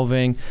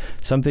evolving,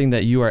 something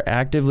that you are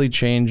actively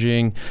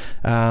changing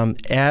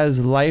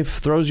as life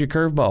throws you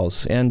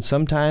curveballs. And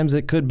sometimes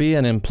it could be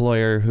an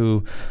employer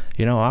who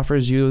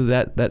offers you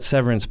that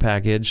severance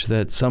package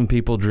that some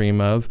people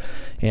dream of,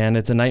 and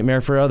it's a nightmare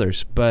for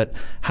others. But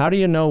how do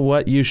you know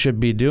what you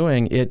should be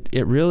doing?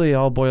 It really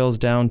all boils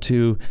down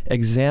to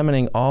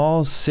examining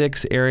all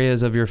 6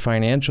 areas of your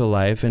financial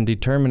life and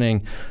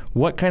determining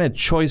what kind of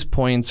choice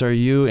points are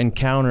you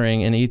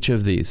encountering in each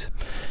of these.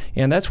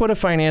 And that's what a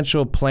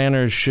financial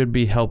planner should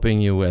be helping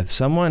you with.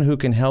 Someone who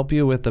can help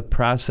you with the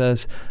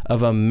process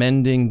of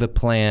amending the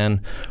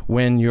plan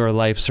when your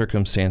life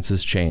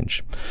circumstances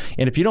change.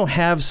 And if you don't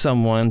have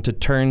someone to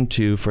turn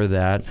to for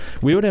that,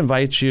 we would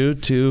invite you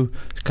to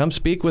come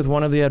speak with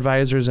one of the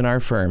advisors in our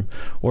firm.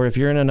 Or if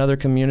you're in another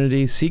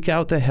community, seek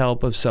out the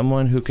help of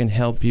someone who can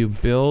help you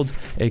build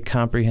a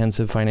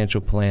comprehensive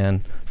financial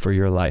plan for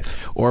your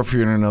life. Or if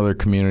you're in another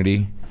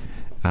community,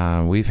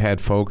 we've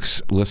had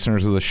folks,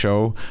 listeners of the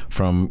show,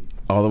 from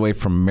all the way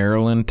from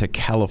Maryland to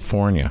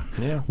California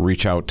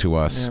reach out to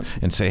us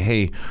and say,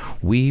 hey,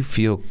 we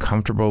feel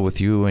comfortable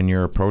with you and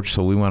your approach,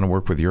 so we want to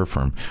work with your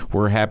firm.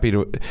 We're happy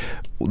to.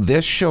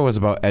 This show is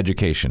about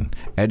education.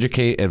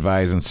 Educate,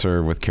 advise, and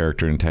serve with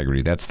character and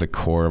integrity. That's the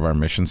core of our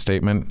mission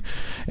statement.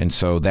 And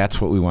so that's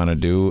what we want to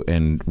do,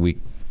 and we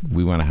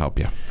want to help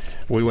you.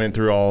 We went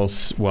through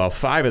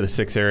 5 of the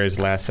 6 areas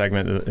last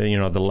segment.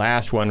 The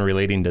last one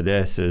relating to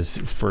this is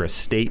for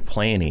estate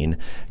planning.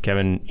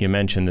 Kevin, you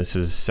mentioned this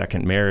is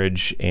second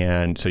marriage,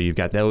 and so you've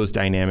got those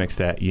dynamics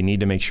that you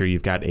need to make sure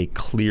you've got a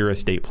clear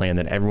estate plan,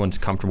 that everyone's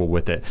comfortable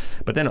with it.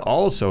 But then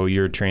also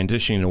you're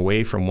transitioning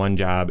away from one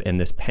job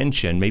and this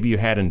pension. Maybe you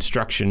had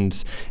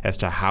instructions as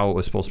to how it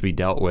was supposed to be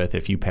dealt with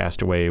if you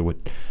passed away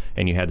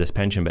and you had this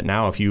pension. But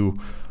now if you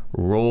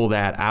roll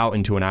that out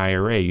into an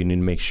IRA, you need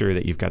to make sure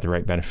that you've got the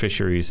right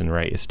beneficiaries and the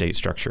right estate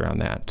structure on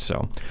that.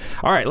 So,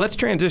 all right, let's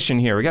transition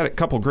here. We got a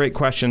couple great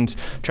questions.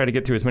 Try to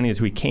get through as many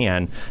as we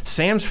can.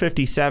 Sam's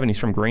 57. He's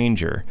from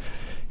Granger.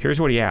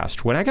 Here's what he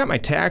asked. When I got my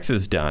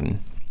taxes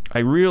done, I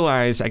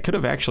realized I could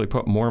have actually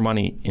put more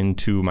money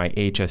into my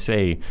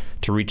HSA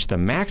to reach the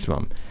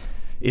maximum.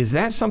 Is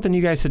that something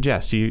you guys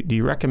suggest? Do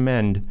you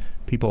recommend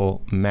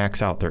people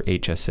max out their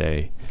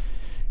HSA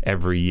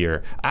every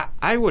year?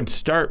 I would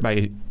start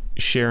by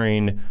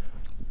sharing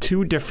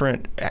 2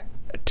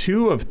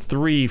 of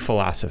 3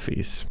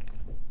 philosophies.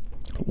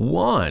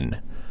 One,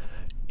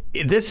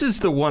 this is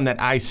the one that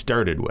I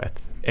started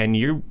with, and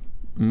you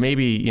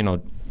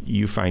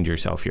find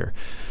yourself here.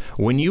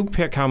 When you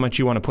pick how much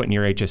you want to put in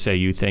your HSA,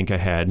 you think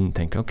ahead and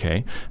think,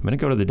 okay, I'm going to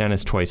go to the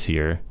dentist twice a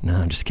year. No,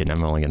 I'm just kidding.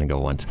 I'm only going to go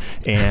once.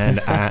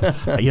 And,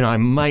 I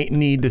might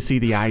need to see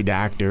the eye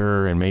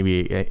doctor, and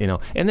maybe,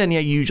 and then you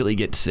usually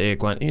get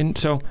sick. And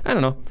so, I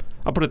don't know.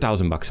 I'll put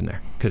 $1,000 in there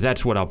because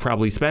that's what I'll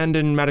probably spend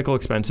in medical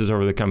expenses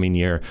over the coming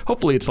year.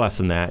 Hopefully it's less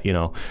than that.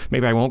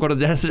 Maybe I won't go to the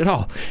dentist at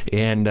all,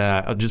 and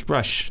I'll just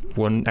brush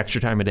one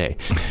extra time a day.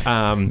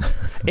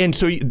 And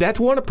so that's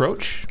one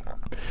approach.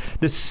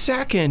 The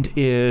second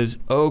is,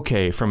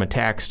 okay, from a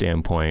tax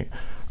standpoint,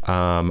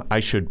 I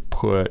should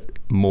put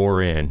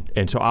more in.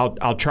 And so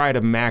I'll try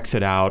to max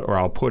it out, or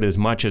I'll put as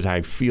much as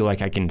I feel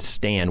like I can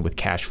stand with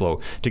cash flow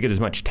to get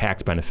as much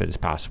tax benefit as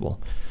possible.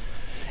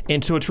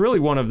 And so it's really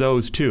one of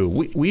those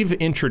 2. We've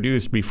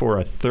introduced before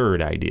a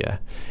third idea,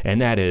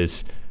 and that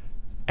is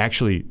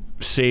actually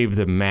save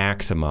the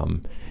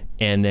maximum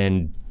and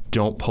then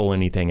don't pull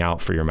anything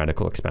out for your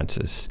medical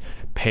expenses.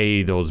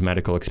 Pay those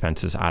medical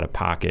expenses out of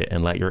pocket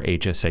and let your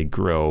HSA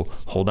grow.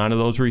 Hold on to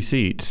those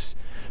receipts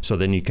so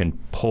then you can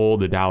pull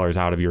the dollars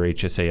out of your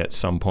HSA at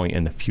some point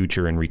in the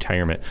future in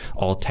retirement,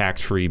 all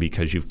tax-free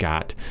because you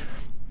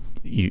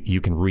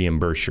can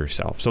reimburse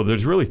yourself. So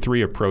there's really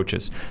 3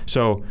 approaches.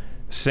 So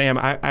Sam,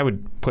 I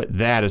would put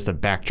that as the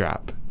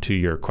backdrop to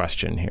your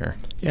question here.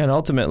 Yeah, and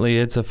ultimately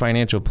it's a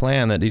financial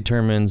plan that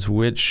determines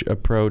which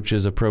approach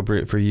is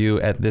appropriate for you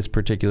at this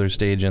particular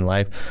stage in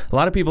life. A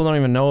lot of people don't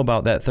even know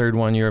about that third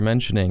one you were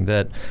mentioning,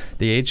 that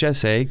the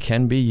HSA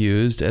can be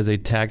used as a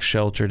tax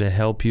shelter to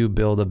help you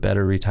build a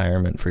better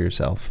retirement for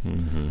yourself.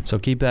 Mm-hmm. So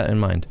keep that in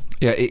mind.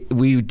 Yeah,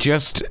 we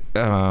just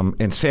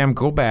and Sam,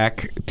 go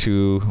back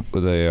to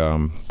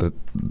the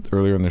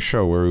earlier in the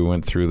show where we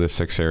went through the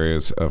 6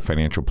 areas of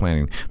financial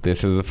planning.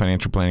 This is a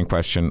financial planning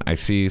question. I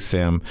see,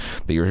 Sam,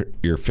 that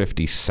you're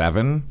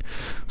 57,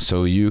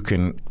 so you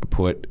can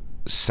put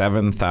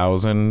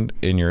 $7,000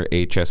 in your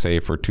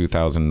HSA for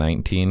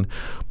 2019,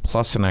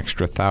 plus an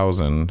extra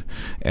 $1,000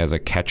 as a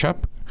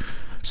catch-up.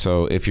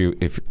 So if you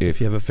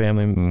have a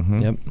family,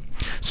 mm-hmm. Yep.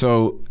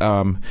 So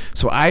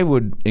I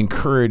would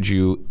encourage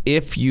you,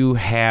 if you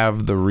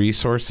have the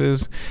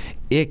resources,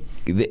 the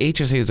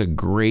HSA is a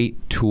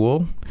great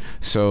tool.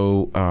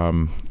 So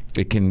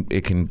it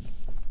can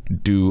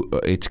do.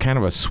 It's kind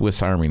of a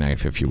Swiss Army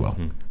knife, if you will.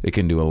 Mm-hmm. It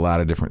can do a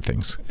lot of different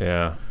things.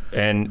 Yeah.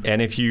 And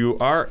if you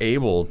are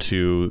able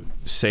to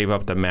save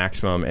up the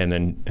maximum and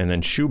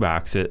then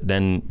shoebox it,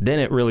 then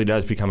it really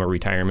does become a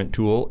retirement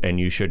tool, and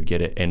you should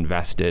get it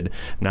invested.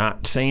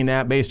 Not saying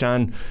that based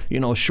on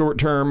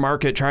short-term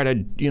market, try to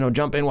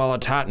jump in while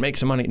it's hot and make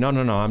some money. No.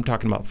 I'm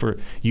talking about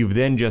you've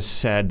then just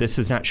said this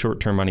is not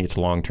short-term money, it's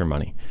long-term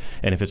money,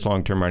 and if it's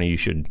long-term money, you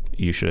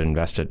should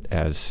invest it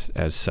as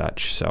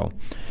such. So.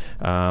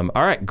 All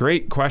right,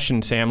 great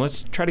question, Sam.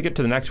 Let's try to get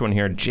to the next one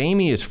here.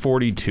 Jamie is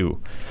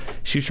 42.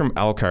 She's from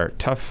Elkhart.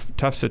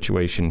 Tough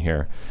situation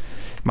here.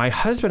 My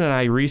husband and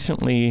I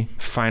recently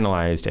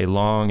finalized a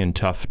long and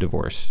tough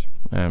divorce.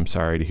 I'm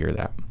sorry to hear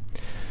that.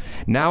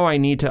 Now I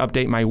need to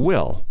update my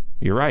will.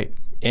 You're right.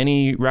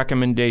 Any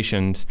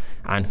recommendations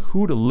on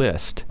who to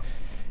list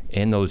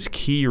in those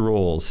key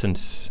roles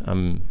since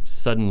I'm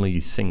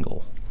suddenly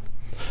single?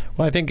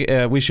 Well, I think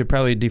we should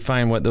probably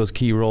define what those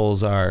key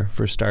roles are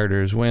for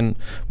starters. When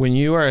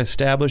you are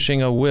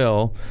establishing a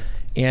will,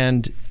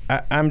 and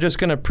I'm just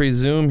going to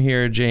presume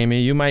here,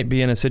 Jamie, you might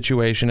be in a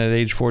situation at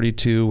age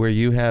 42 where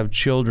you have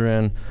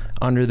children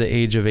under the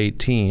age of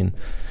 18,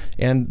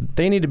 and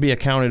they need to be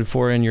accounted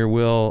for in your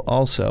will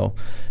also.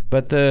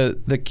 But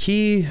the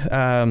key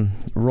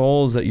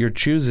roles that you're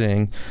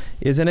choosing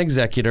is an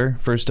executor,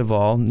 first of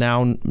all,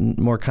 now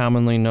more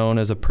commonly known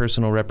as a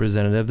personal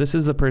representative. This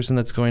is the person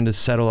that's going to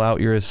settle out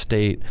your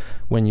estate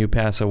when you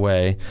pass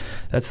away.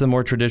 That's the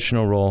more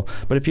traditional role.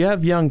 But if you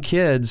have young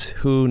kids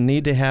who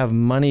need to have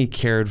money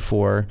cared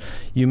for,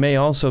 you may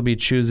also be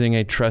choosing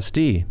a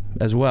trustee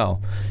as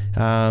well.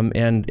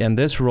 And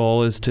this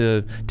role is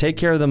to take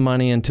care of the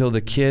money until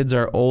the kids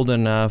are old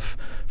enough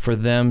for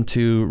them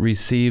to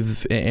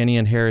receive any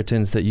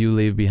inheritance that you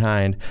leave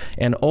behind.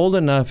 And old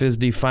enough is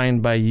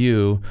defined by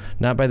you,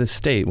 not by the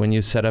state when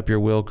you set up your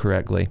will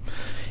correctly.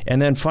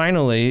 And then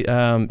finally,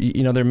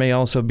 there may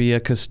also be a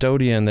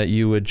custodian that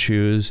you would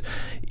choose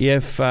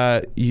if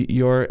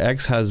your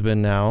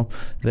ex-husband now,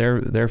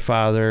 their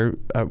father,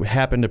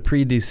 happened to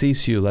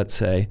predecease you, let's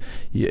say.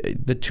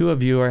 The two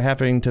of you are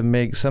having to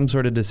make some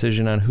sort of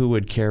decision on who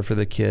would care for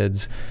the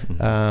kids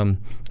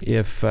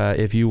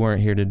if you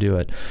weren't here to do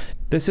it.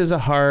 This is a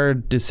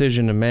hard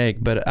decision to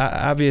make, but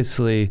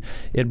obviously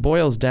it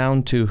boils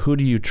down to who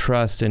do you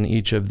trust in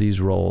each of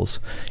these roles.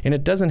 And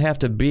it doesn't have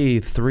to be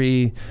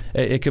three.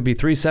 It could be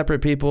three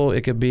separate people.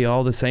 It could be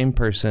all the same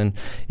person.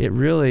 It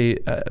really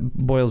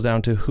boils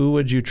down to who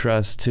would you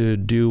trust to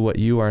do what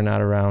you are not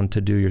around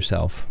to do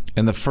yourself.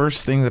 And the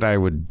first thing that I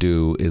would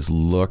do is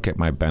look at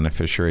my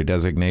beneficiary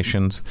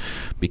designations,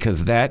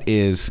 because that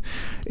is,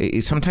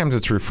 sometimes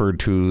it's referred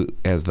to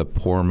as the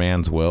poor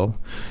man's will,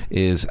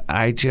 is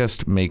I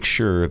just make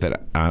sure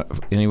that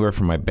anywhere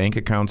from my bank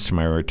accounts to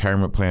my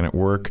retirement plan at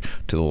work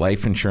to the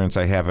life insurance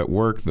I have at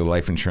work, the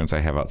life insurance I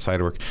have outside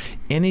of work,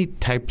 any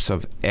types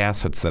of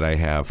assets that I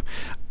have,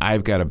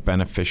 I've got a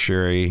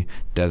beneficiary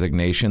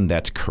designation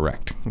that's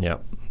correct.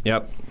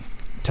 Yep.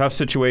 Tough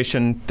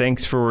situation.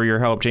 Thanks for your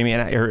help, Jamie,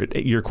 and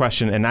your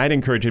question. And I'd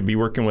encourage you to be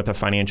working with a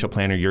financial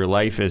planner. Your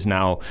life is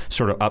now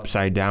sort of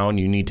upside down.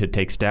 You need to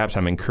take steps.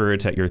 I'm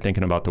encouraged that you're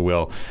thinking about the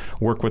will.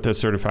 Work with a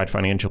certified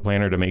financial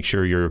planner to make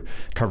sure you're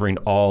covering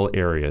all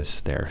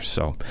areas there.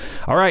 So,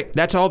 all right,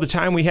 that's all the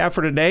time we have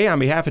for today. On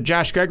behalf of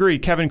Josh Gregory,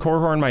 Kevin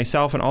Korhorn,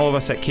 myself, and all of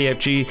us at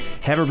KFG,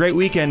 have a great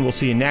weekend. We'll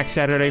see you next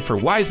Saturday for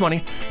Wise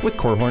Money with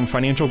Korhorn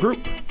Financial Group.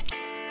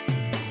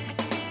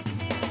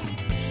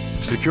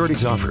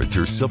 Securities offered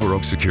through Silver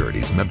Oak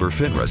Securities, member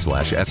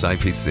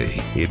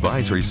FINRA/SIPC.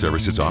 Advisory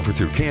services offered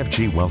through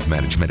KFG Wealth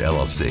Management,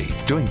 LLC.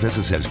 Doing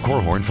business as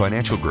Korhorn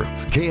Financial Group.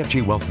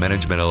 KFG Wealth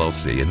Management,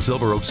 LLC and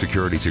Silver Oak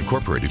Securities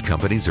Incorporated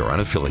companies are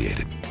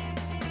unaffiliated.